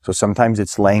 So sometimes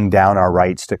it's laying down our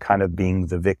rights to kind of being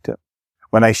the victim.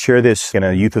 When I share this in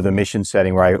a Youth of the Mission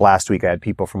setting where last week I had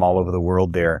people from all over the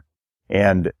world there.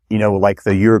 And, like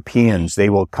the Europeans, they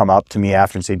will come up to me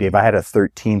after and say, Dave, I had a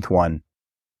 13th one.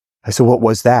 I said, what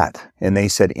was that? And they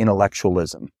said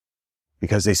intellectualism.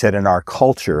 Because they said in our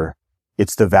culture,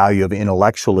 it's the value of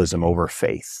intellectualism over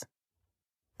faith.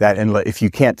 That if you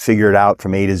can't figure it out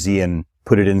from A to Z and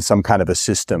put it in some kind of a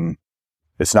system,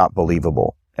 it's not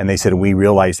believable. And they said, we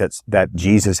realize that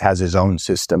Jesus has his own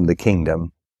system, the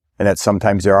kingdom, and that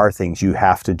sometimes there are things you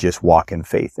have to just walk in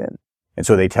faith in. And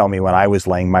so they tell me when I was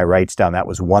laying my rights down, that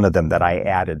was one of them that I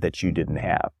added that you didn't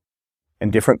have.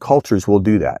 And different cultures will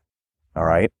do that. All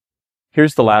right.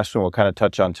 Here's the last one we'll kind of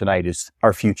touch on tonight is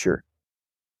our future.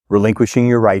 Relinquishing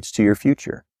your rights to your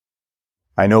future.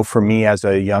 I know for me as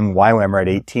a young YWAMer at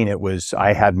 18,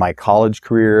 I had my college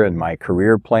career and my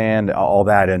career plan, all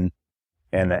that. And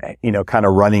kind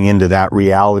of running into that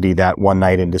reality that one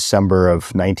night in December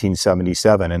of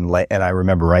 1977. And I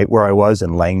remember right where I was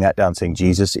and laying that down saying,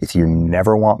 Jesus, if you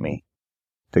never want me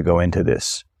to go into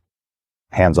this,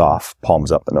 hands off, palms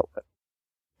up and open.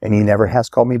 And he never has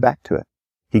called me back to it.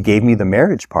 He gave me the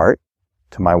marriage part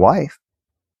to my wife,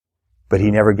 but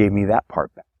he never gave me that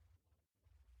part back.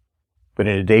 But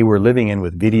in a day we're living in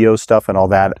with video stuff and all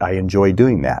that, I enjoy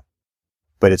doing that.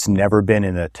 But it's never been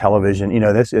in a television,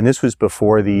 this was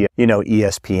before the,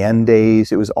 ESPN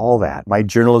days. It was all that. My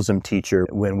journalism teacher,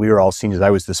 when we were all seniors,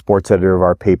 I was the sports editor of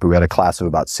our paper. We had a class of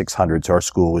about 600, so our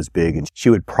school was big. And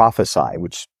she would prophesy,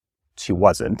 which she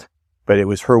wasn't, but it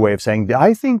was her way of saying,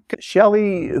 I think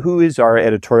Shelley, who is our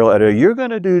editorial editor, you're going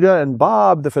to do that. And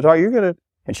Bob, the photographer, you're going to.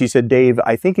 And she said, Dave,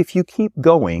 I think if you keep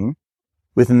going,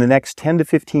 within the next 10 to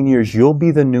 15 years, you'll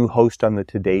be the new host on the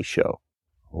Today Show.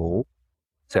 Oh,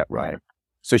 is that right?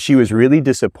 So she was really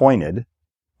disappointed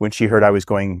when she heard I was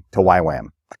going to YWAM.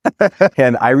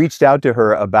 And I reached out to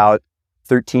her about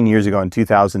 13 years ago in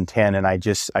 2010, and I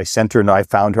sent her, and I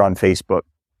found her on Facebook.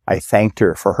 I thanked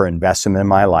her for her investment in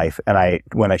my life. And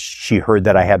she heard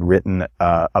that I had written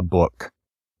a book,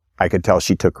 I could tell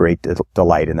she took great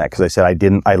delight in that, because I said,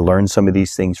 I learned some of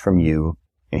these things from you,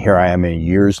 and here I am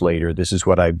years later, this is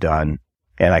what I've done.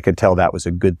 And I could tell that was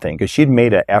a good thing, because she'd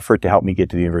made an effort to help me get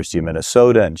to the University of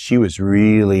Minnesota, and she was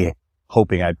really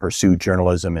hoping I'd pursue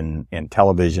journalism and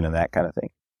television and that kind of thing.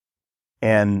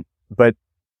 But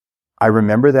I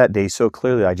remember that day so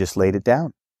clearly, I just laid it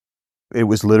down. It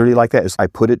was literally like that. I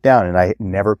put it down and I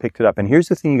never picked it up. And here's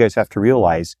the thing you guys have to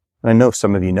realize, and I know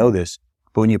some of you know this,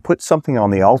 but when you put something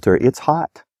on the altar, it's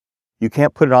hot. You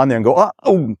can't put it on there and go,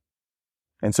 oh.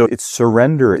 And so it's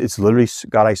surrender. It's literally,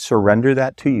 God, I surrender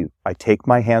that to you. I take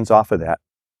my hands off of that,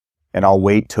 and I'll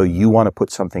wait till you want to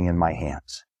put something in my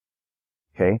hands.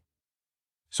 Okay?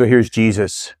 So here's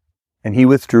Jesus. And he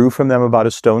withdrew from them about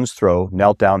a stone's throw,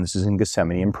 knelt down, this is in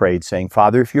Gethsemane, and prayed, saying,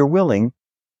 Father, if you're willing,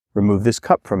 remove this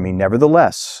cup from me.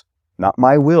 Nevertheless, not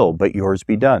my will, but yours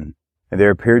be done. And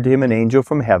there appeared to him an angel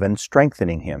from heaven,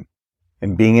 strengthening him.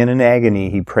 And being in an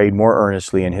agony, he prayed more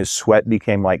earnestly, and his sweat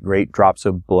became like great drops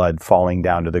of blood falling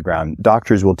down to the ground.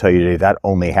 Doctors will tell you today that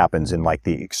only happens in like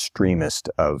the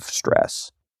extremist of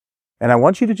stress. And I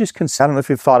want you to just consider, I don't know if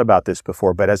you've thought about this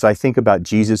before, but as I think about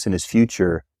Jesus and his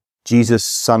future, Jesus,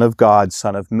 Son of God,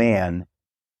 Son of Man,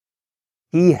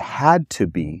 he had to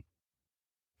be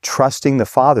trusting the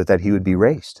Father that he would be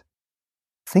raised.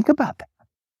 Think about that.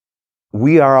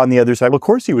 We are on the other side. Well, of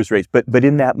course he was raised, but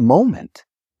in that moment,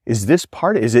 is this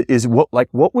part,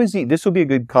 what was he, this will be a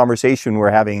good conversation we're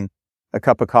having a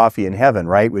cup of coffee in heaven,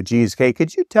 right, with Jesus. Okay,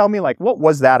 could you tell me, like, what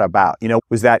was that about?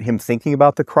 Was that him thinking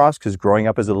about the cross because growing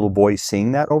up as a little boy,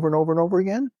 seeing that over and over and over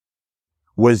again?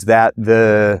 Was that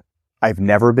I've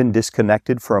never been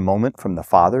disconnected for a moment from the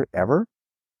Father ever?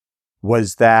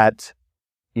 Was that,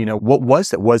 what was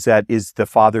that? Was that, is the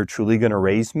Father truly going to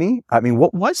raise me? I mean,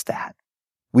 what was that?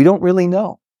 We don't really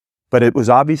know, but it was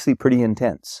obviously pretty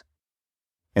intense.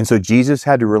 And so Jesus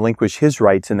had to relinquish his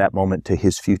rights in that moment to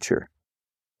his future.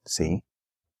 See?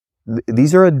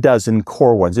 These are a dozen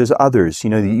core ones. There's others,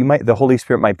 the Holy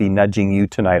Spirit might be nudging you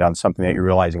tonight on something that you're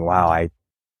realizing, wow,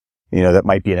 that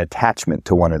might be an attachment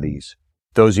to one of these.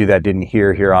 Those of you that didn't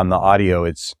hear here on the audio,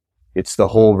 it's the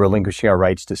whole relinquishing our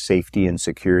rights to safety and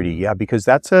security. Yeah, because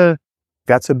that's a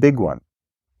big one.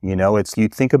 You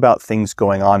think about things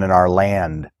going on in our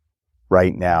land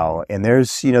right now, and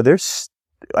there's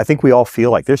I think we all feel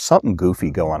like there's something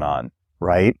goofy going on,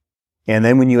 right? And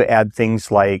then when you add things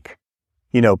like,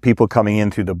 people coming in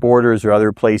through the borders or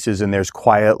other places, and there's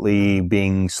quietly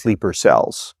being sleeper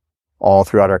cells all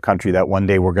throughout our country that one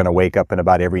day we're going to wake up and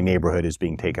about every neighborhood is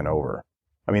being taken over.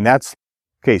 I mean, that's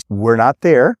okay. We're not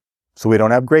there, so we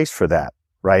don't have grace for that,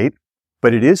 right?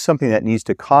 But it is something that needs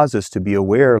to cause us to be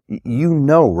aware.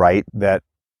 Right, that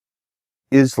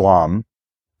Islam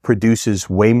produces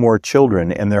way more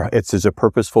children, and there's a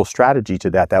purposeful strategy to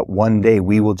that one day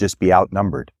we will just be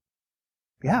outnumbered.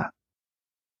 Yeah.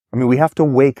 I mean, we have to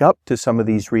wake up to some of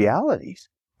these realities.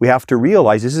 We have to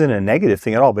realize this isn't a negative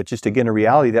thing at all, but just again, a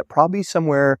reality that probably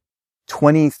somewhere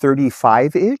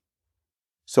 2035-ish,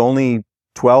 so only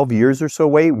 12 years or so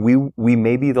away, we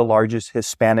may be the largest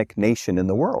Hispanic nation in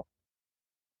the world.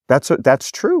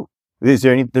 That's true.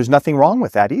 There's nothing wrong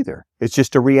with that either. It's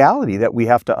just a reality that we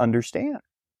have to understand.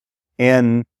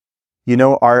 And,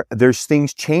 there's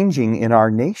things changing in our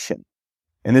nation.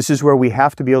 And this is where we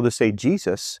have to be able to say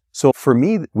Jesus. So for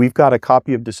me, we've got a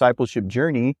copy of Discipleship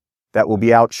Journey that will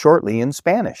be out shortly in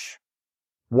Spanish.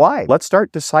 Why? Let's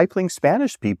start discipling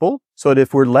Spanish people so that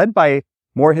if we're led by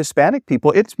more Hispanic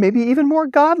people, it's maybe even more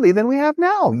godly than we have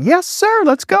now. Yes, sir.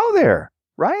 Let's go there,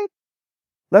 right?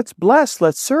 Let's bless,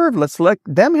 let's serve, let's let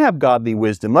them have godly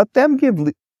wisdom. Let them give.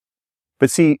 But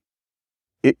see,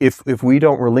 if we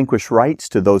don't relinquish rights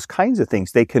to those kinds of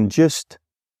things, they can just,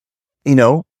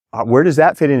 where does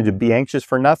that fit into be anxious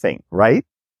for nothing, right?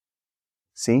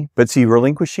 But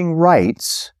relinquishing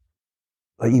rights,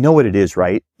 you know what it is,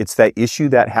 right? It's that issue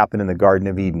that happened in the Garden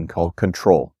of Eden called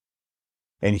control.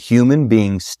 And human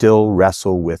beings still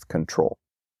wrestle with control.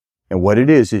 And what it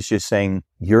is just saying,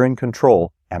 you're in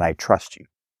control and I trust you.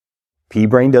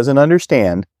 P-brain doesn't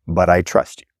understand, but I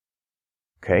trust you.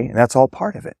 Okay? And that's all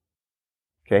part of it.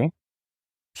 Okay?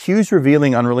 Cues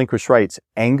revealing unrelinquished rights,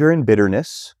 anger and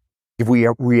bitterness. If we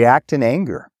react in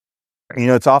anger,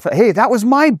 it's often, hey, that was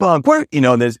my bunk. Where,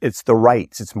 it's the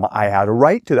rights. I had a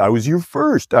right to that. I was your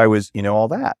first. I was, all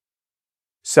that.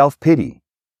 Self-pity,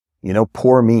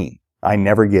 poor me. I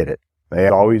never get it. They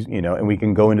always, and we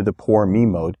can go into the poor me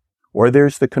mode. Or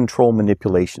there's the control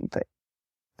manipulation thing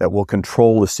that will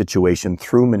control the situation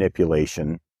through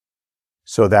manipulation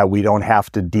so that we don't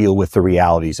have to deal with the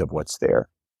realities of what's there.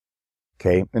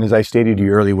 Okay. And as I stated to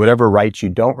you earlier, whatever rights you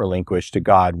don't relinquish to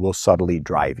God will subtly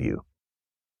drive you.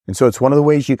 And so it's one of the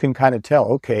ways you can kind of tell,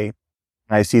 okay,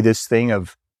 I see this thing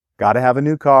of got to have a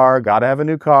new car, got to have a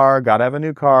new car, got to have a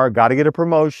new car, got to get a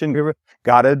promotion,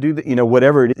 got to do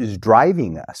whatever it is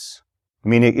driving us. I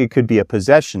mean, it could be a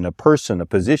possession, a person, a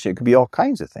position. It could be all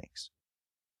kinds of things.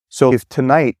 So if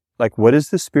tonight, like, what is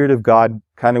the Spirit of God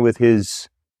kind of with his,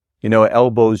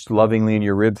 elbows lovingly in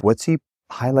your ribs, what's he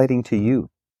highlighting to you?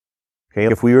 Okay,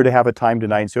 if we were to have a time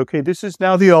tonight and say, okay, this is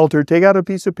now the altar, take out a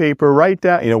piece of paper, write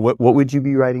down, what would you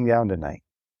be writing down tonight?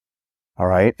 All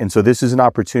right. And so this is an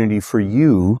opportunity for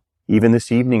you, even this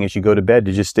evening as you go to bed,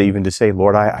 to just even to say,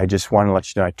 Lord, I just want to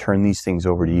let you know, I turn these things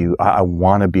over to you. I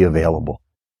want to be available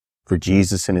for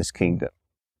Jesus and his kingdom.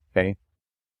 Okay.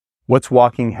 What's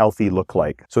walking healthy look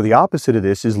like? So the opposite of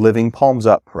this is living palms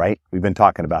up, right? We've been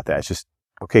talking about that. It's just,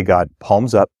 okay, God,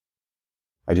 palms up.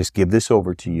 I just give this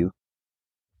over to you.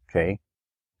 Okay.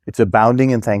 It's abounding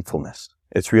in thankfulness.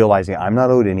 It's realizing I'm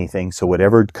not owed anything. So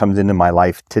whatever comes into my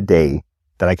life today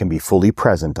that I can be fully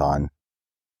present on.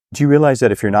 Do you realize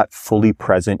that if you're not fully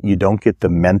present, you don't get the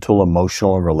mental,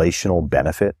 emotional, and relational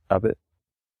benefit of it?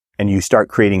 And you start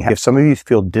creating, if some of you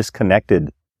feel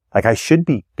disconnected, like I should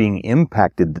be being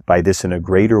impacted by this in a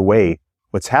greater way,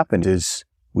 what's happened is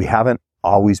we haven't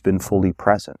always been fully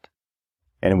present.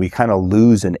 And we kind of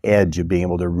lose an edge of being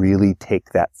able to really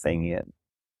take that thing in.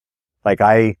 Like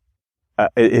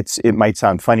it might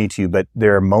sound funny to you, but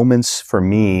there are moments for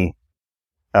me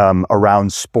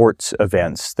around sports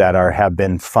events that have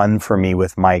been fun for me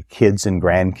with my kids and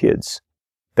grandkids.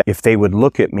 That if they would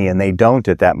look at me, and they don't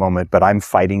at that moment, but I'm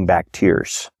fighting back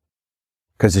tears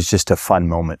because it's just a fun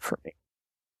moment for me.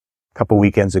 A couple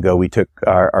weekends ago, we took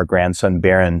our grandson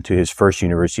Buehring to his first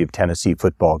University of Tennessee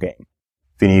football game.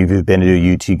 If any of you have been to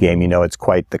a UT game, you know it's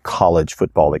quite the college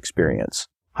football experience.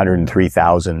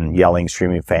 103,000 yelling,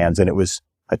 screaming fans, and it was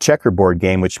a checkerboard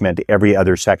game, which meant every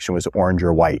other section was orange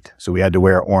or white. So we had to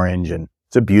wear orange, and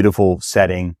it's a beautiful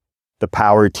setting. The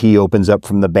power tee opens up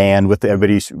from the band with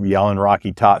everybody yelling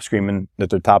Rocky Top, screaming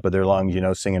at the top of their lungs,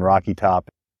 singing Rocky Top.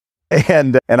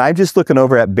 And I'm just looking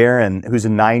over at Buehring, who's a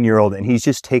 9-year-old, and he's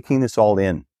just taking this all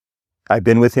in. I've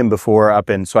been with him before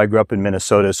so I grew up in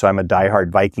Minnesota, so I'm a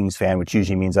diehard Vikings fan, which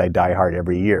usually means I die hard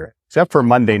every year, except for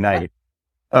Monday night.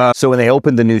 So when they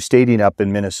opened the new stadium up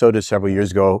in Minnesota several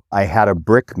years ago, I had a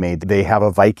brick made. They have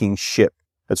a Viking ship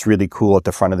that's really cool at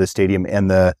the front of the stadium, and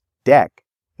the deck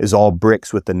is all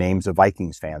bricks with the names of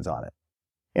Vikings fans on it.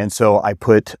 And so I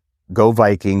put Go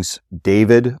Vikings,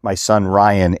 David, my son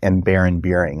Ryan, and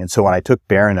Buehring. And so when I took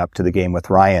Buehring up to the game with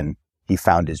Ryan, he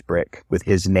found his brick with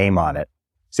his name on it.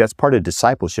 See, that's part of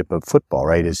discipleship of football,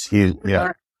 right?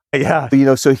 Yeah.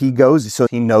 So he goes, so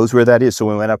he knows where that is. So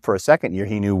when we went up for a second year,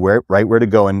 he knew where to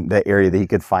go in the area that he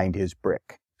could find his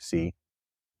brick. See?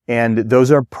 And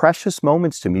those are precious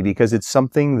moments to me because it's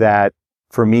something that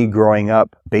for me growing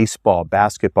up, baseball,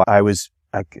 basketball,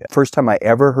 first time I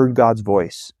ever heard God's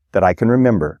voice that I can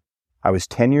remember, I was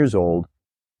 10 years old,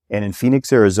 and in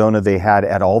Phoenix, Arizona, they had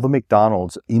at all the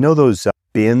McDonald's, those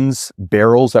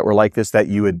barrels that were like this that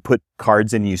you would put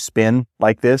cards in, you spin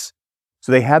like this.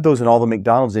 So they had those in all the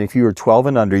McDonald's, and if you were 12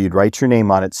 and under, you'd write your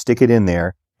name on it, stick it in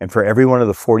there, and for every one of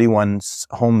the 41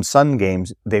 home Sun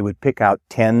games, they would pick out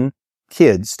 10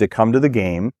 kids to come to the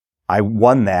game. I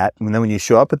won that, and then when you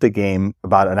show up at the game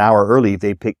about an hour early,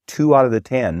 they picked 2 out of the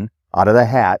 10 out of the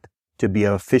hat to be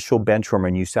an official bench warmer,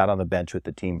 and you sat on the bench with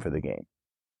the team for the game.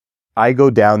 I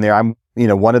go down there, I'm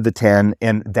one of the 10,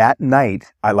 and that night,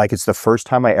 it's the first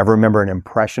time I ever remember an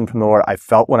impression from the Lord. I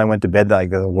felt when I went to bed that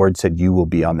the Lord said, you will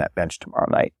be on that bench tomorrow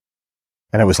night.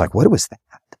 And I was like, what was that?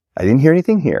 I didn't hear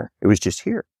anything here. It was just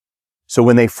here. So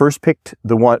when they first picked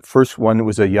first one, it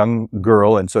was a young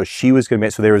girl, and so she was going to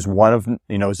be, so there was one of,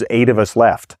 it was 8 of us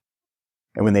left.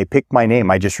 And when they picked my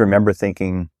name, I just remember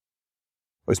thinking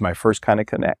it was my first kind of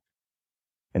connect.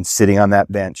 And sitting on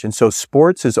that bench. And so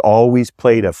sports has always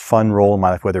played a fun role in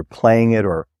my life, whether playing it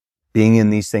or being in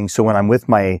these things. So when I'm with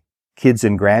my kids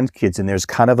and grandkids and there's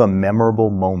kind of a memorable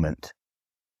moment,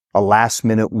 a last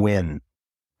minute win,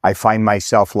 I find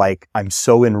myself like I'm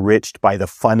so enriched by the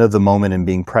fun of the moment and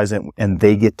being present, and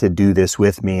they get to do this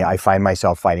with me. I find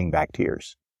myself fighting back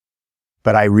tears.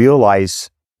 But I realize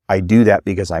I do that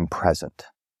because I'm present.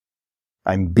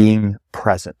 I'm being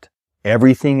present.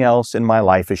 Everything else in my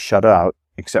life is shut out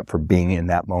except for being in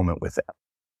that moment with them.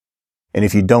 And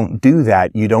if you don't do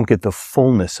that, you don't get the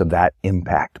fullness of that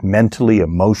impact, mentally,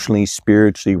 emotionally,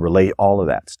 spiritually, relate, all of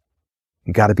that stuff.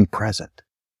 You got to be present.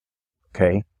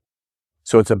 Okay?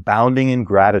 So it's abounding in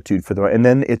gratitude for and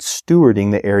then it's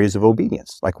stewarding the areas of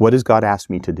obedience. Like, what does God ask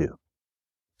me to do?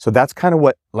 So that's kind of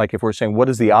what, if we're saying, what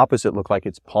does the opposite look like?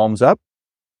 It's palms up,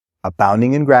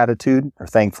 abounding in gratitude or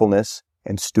thankfulness,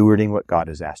 and stewarding what God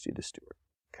has asked you to steward.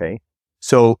 Okay?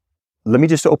 So let me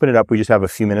just open it up. We just have a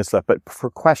few minutes left, but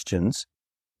for questions.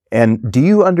 And do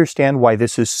you understand why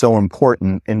this is so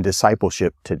important in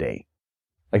discipleship today?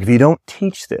 If you don't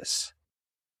teach this,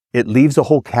 it leaves a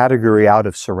whole category out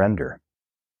of surrender.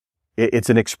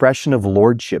 It's an expression of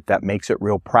lordship that makes it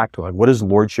real practical. What does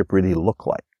lordship really look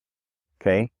like?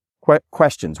 Okay.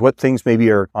 Questions. What things maybe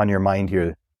are on your mind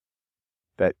here?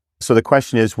 So the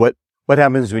question is, what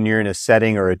happens when you're in a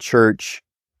setting or a church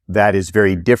that is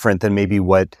very different than maybe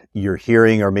what you're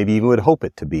hearing or maybe even would hope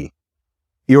it to be?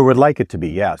 You would like it to be,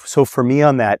 yeah. So for me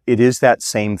on that, it is that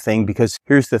same thing, because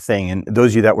here's the thing, and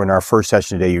those of you that were in our first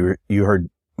session today, you heard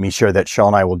me share that Cheryl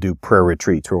and I will do prayer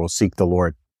retreats where we'll seek the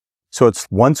Lord. So it's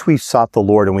once we've sought the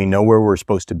Lord and we know where we're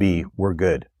supposed to be, we're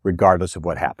good, regardless of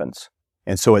what happens.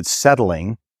 And so it's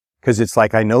settling, because it's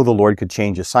like, I know the Lord could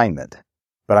change assignment,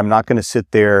 but I'm not going to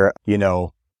sit there,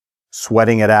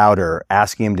 sweating it out or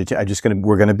asking him to,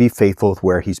 we're going to be faithful with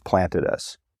where he's planted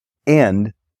us.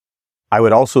 And I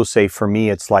would also say for me,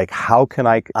 it's like, how can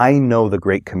I know the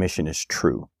Great Commission is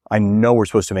true. I know we're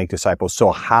supposed to make disciples.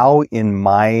 So how in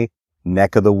my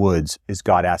neck of the woods is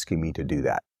God asking me to do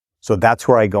that? So that's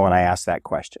where I go and I ask that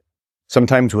question.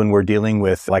 Sometimes when we're dealing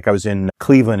with, I was in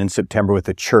Cleveland in September with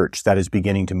a church that is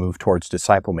beginning to move towards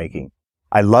disciple making.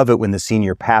 I love it when the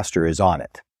senior pastor is on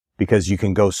it, because you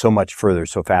can go so much further,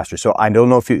 so faster. So I don't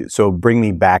know so bring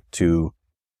me back to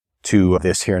to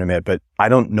this here in a minute, but I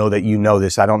don't know that you know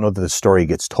this. I don't know that the story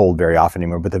gets told very often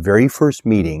anymore, but the very first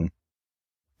meeting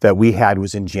that we had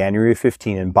was in January of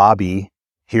 15, and Bobby,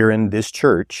 here in this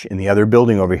church, in the other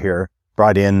building over here,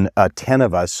 brought in 10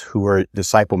 of us who were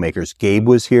disciple makers. Gabe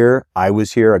was here, I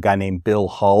was here, a guy named Bill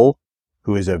Hull,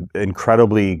 who is an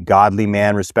incredibly godly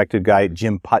man, respected guy,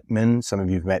 Jim Putman. Some of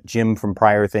you have met Jim from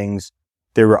prior things.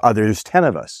 There were others, 10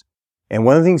 of us. And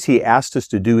one of the things he asked us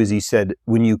to do is he said,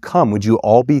 when you come, would you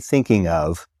all be thinking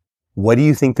of, what do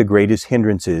you think the greatest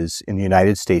hindrance is in the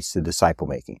United States to disciple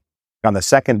making? On the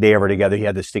second day of our together, he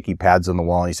had the sticky pads on the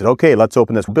wall, and he said, okay, let's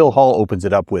open this. Bill Hall opens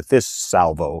it up with this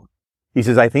salvo. He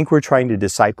says, I think we're trying to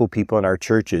disciple people in our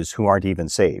churches who aren't even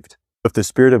saved. If the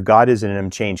Spirit of God isn't in them,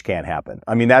 change can't happen.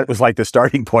 I mean, that was like the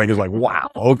starting point. It was like,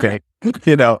 wow, okay,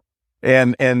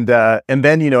 And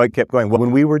then, it kept going. Well,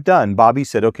 when we were done, Bobby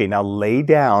said, okay, now lay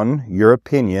down your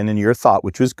opinion and your thought,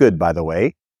 which was good, by the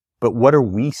way. But what are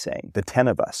we saying, the 10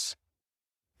 of us?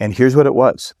 And here's what it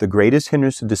was. The greatest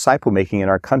hindrance to disciple making in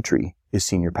our country is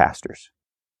senior pastors.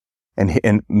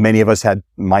 And many of us had,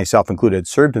 myself included,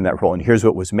 served in that role. And here's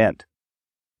what was meant.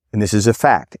 And this is a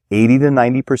fact. 80 to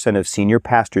 90% of senior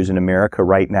pastors in America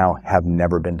right now have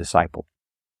never been discipled.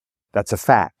 That's a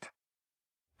fact.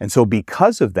 And so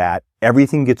because of that,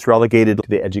 everything gets relegated to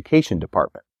the education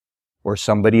department or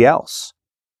somebody else.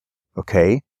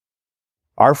 Okay?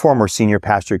 Our former senior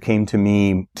pastor came to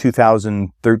me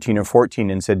 2013 or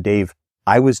 14 and said, Dave,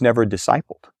 I was never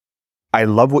discipled. I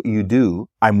love what you do.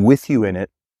 I'm with you in it.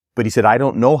 But he said, I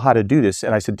don't know how to do this.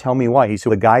 And I said, tell me why. He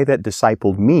said, the guy that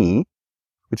discipled me,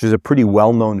 which is a pretty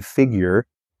well-known figure,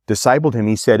 discipled him.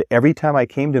 He said, every time I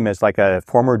came to him as like a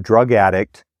former drug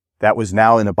addict that was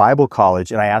now in a Bible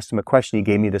college, and I asked him a question, he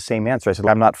gave me the same answer. I said,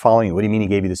 I'm not following you. What do you mean he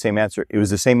gave you the same answer? It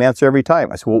was the same answer every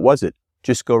time. I said, what was it?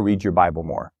 Just go read your Bible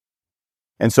more.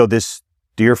 And so this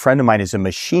dear friend of mine is a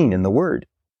machine in the Word.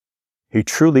 He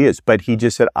truly is. But he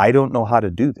just said, I don't know how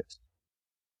to do this.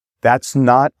 That's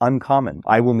not uncommon.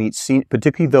 I will meet,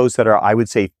 particularly those that are, I would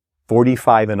say,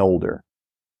 45 and older,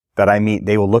 that I meet,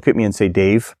 they will look at me and say,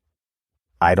 Dave,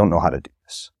 I don't know how to do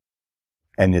this.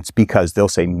 And it's because they'll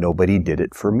say, nobody did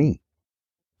it for me.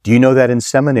 Do you know that in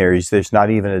seminaries, there's not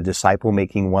even a disciple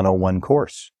making 101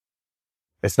 course?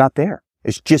 It's not there.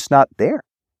 It's just not there.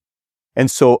 And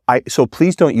so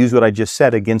please don't use what I just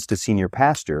said against a senior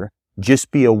pastor.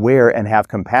 Just be aware and have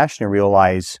compassion and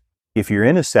realize if you're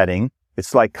in a setting,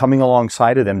 it's like coming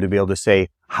alongside of them to be able to say,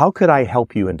 how could I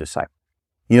help you in disciple?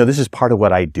 This is part of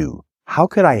what I do. How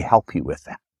could I help you with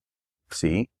that?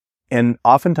 See? And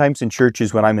oftentimes in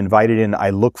churches, when I'm invited in, I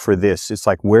look for this. It's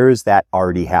like, where is that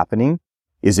already happening?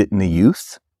 Is it in the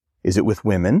youth? Is it with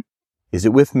women? Is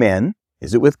it with men?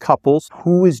 Is it with couples?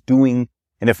 Who is doing?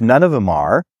 And if none of them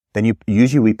are, then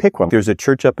usually we pick one. There's a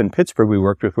church up in Pittsburgh we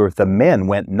worked with where the men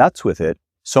went nuts with it.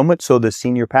 So much so the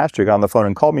senior pastor got on the phone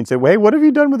and called me and said, well, hey, what have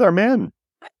you done with our men?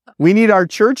 We need our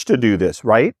church to do this,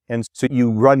 right? And so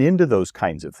you run into those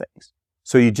kinds of things.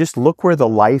 So you just look where the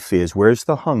life is. Where's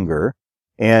the hunger?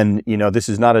 And, this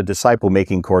is not a disciple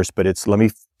making course, but let me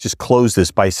just close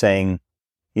this by saying,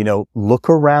 look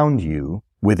around you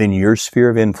within your sphere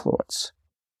of influence.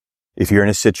 If you're in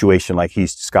a situation like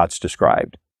Scott's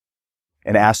described,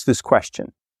 and ask this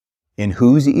question, in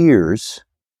whose ears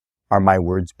are my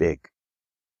words big?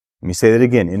 Let me say that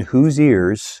again. In whose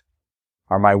ears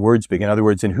are my words big? In other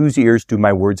words, in whose ears do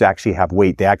my words actually have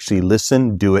weight? They actually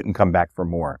listen, do it, and come back for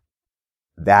more.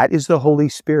 That is the Holy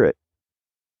Spirit.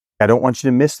 I don't want you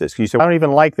to miss this. You say, I don't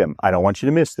even like them. I don't want you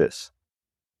to miss this.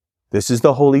 This is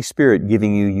the Holy Spirit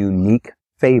giving you unique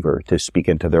favor to speak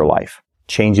into their life.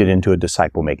 Change it into a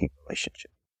disciple-making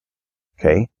relationship.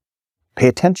 Okay? Pay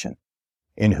attention.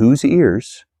 In whose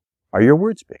ears are your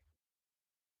words big?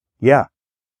 Yeah.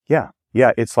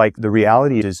 It's like the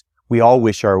reality is we all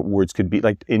wish our words could be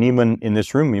like anyone in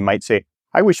this room. You might say,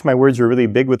 I wish my words were really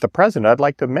big with the president. I'd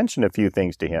like to mention a few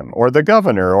things to him or the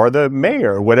governor or the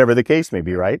mayor, or whatever the case may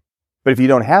be, right? But if you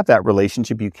don't have that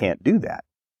relationship, you can't do that.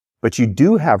 But you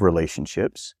do have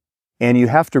relationships, and you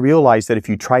have to realize that if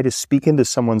you try to speak into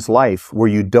someone's life where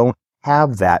you don't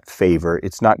have that favor,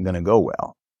 it's not going to go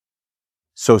well.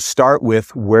 So start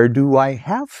with, where do I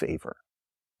have favor?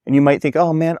 And you might think,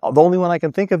 oh man, the only one I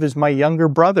can think of is my younger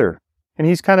brother. And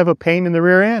he's kind of a pain in the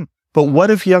rear end. But what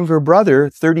if younger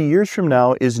brother, 30 years from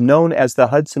now, is known as the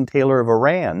Hudson Taylor of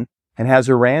Iran and has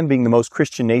Iran being the most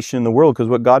Christian nation in the world because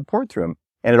what God poured through him?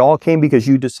 And it all came because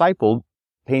you discipled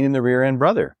pain in the rear end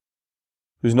brother,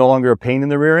 who's no longer a pain in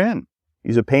the rear end.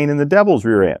 He's a pain in the devil's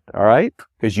rear end, all right?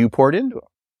 Because you poured into him.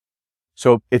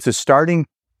 So it's a starting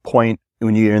point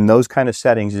when you're in those kind of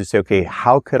settings to say, okay,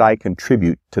 how could I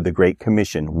contribute to the Great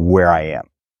Commission where I am?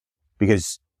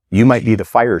 Because You might be the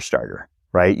fire starter,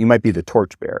 right? You might be the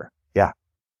torchbearer. Yeah.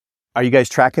 Are you guys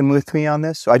tracking with me on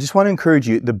this? So I just want to encourage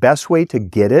you, the best way to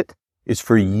get it is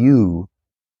for you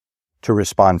to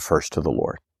respond first to the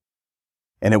Lord.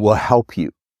 And it will help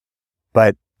you.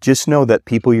 But just know that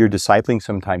people you're discipling,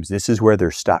 sometimes this is where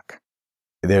they're stuck.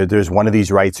 There's one of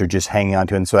these rights they're just hanging on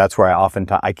to. And so that's where I often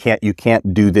you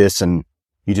can't do this. And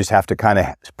you just have to kind of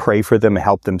pray for them and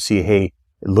help them see, hey,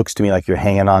 it looks to me like you're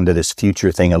hanging on to this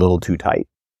future thing a little too tight.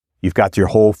 You've got your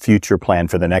whole future plan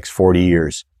for the next 40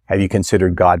 years. Have you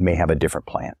considered God may have a different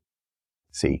plan?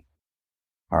 See?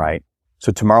 All right.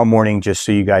 So tomorrow morning, just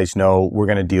so you guys know, we're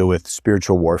going to deal with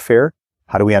spiritual warfare.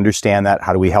 How do we understand that?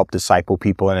 How do we help disciple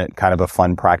people in it kind of a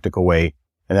fun, practical way?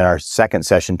 And then our second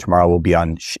session tomorrow will be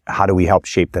on how do we help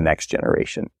shape the next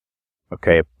generation?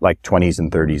 Okay. Like 20s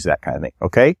and 30s, that kind of thing.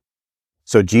 Okay.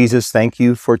 So Jesus, thank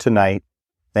you for tonight.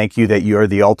 Thank you that you are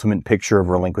the ultimate picture of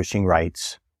relinquishing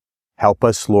rights. Help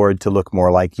us, Lord, to look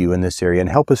more like you in this area, and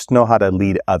help us know how to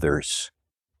lead others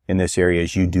in this area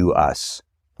as you do us.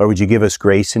 Lord, would you give us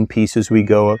grace and peace as we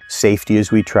go, safety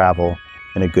as we travel,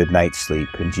 and a good night's sleep.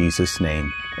 In Jesus'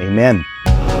 name, amen.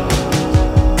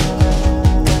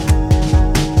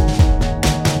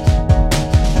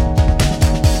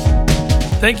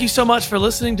 Thank you so much for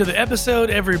listening to the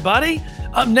episode, everybody.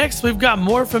 Up next, we've got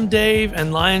more from Dave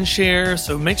and Lion Share,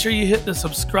 so make sure you hit the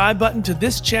subscribe button to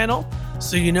this channel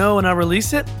so you know when I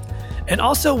release it. And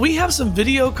also, we have some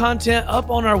video content up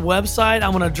on our website.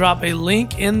 I'm going to drop a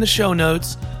link in the show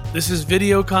notes. This is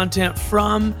video content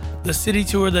from the city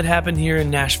tour that happened here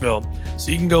in Nashville. So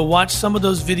you can go watch some of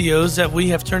those videos that we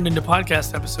have turned into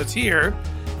podcast episodes here.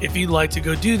 If you'd like to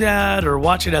go do that, or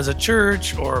watch it as a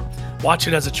church, or watch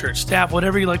it as a church staff,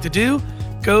 whatever you like to do,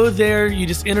 go there. You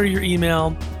just enter your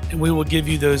email and we will give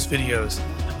you those videos.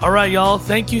 All right, y'all.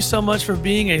 Thank you so much for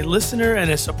being a listener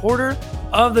and a supporter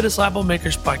of the Disciple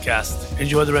Makers podcast.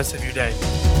 Enjoy the rest of your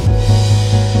day.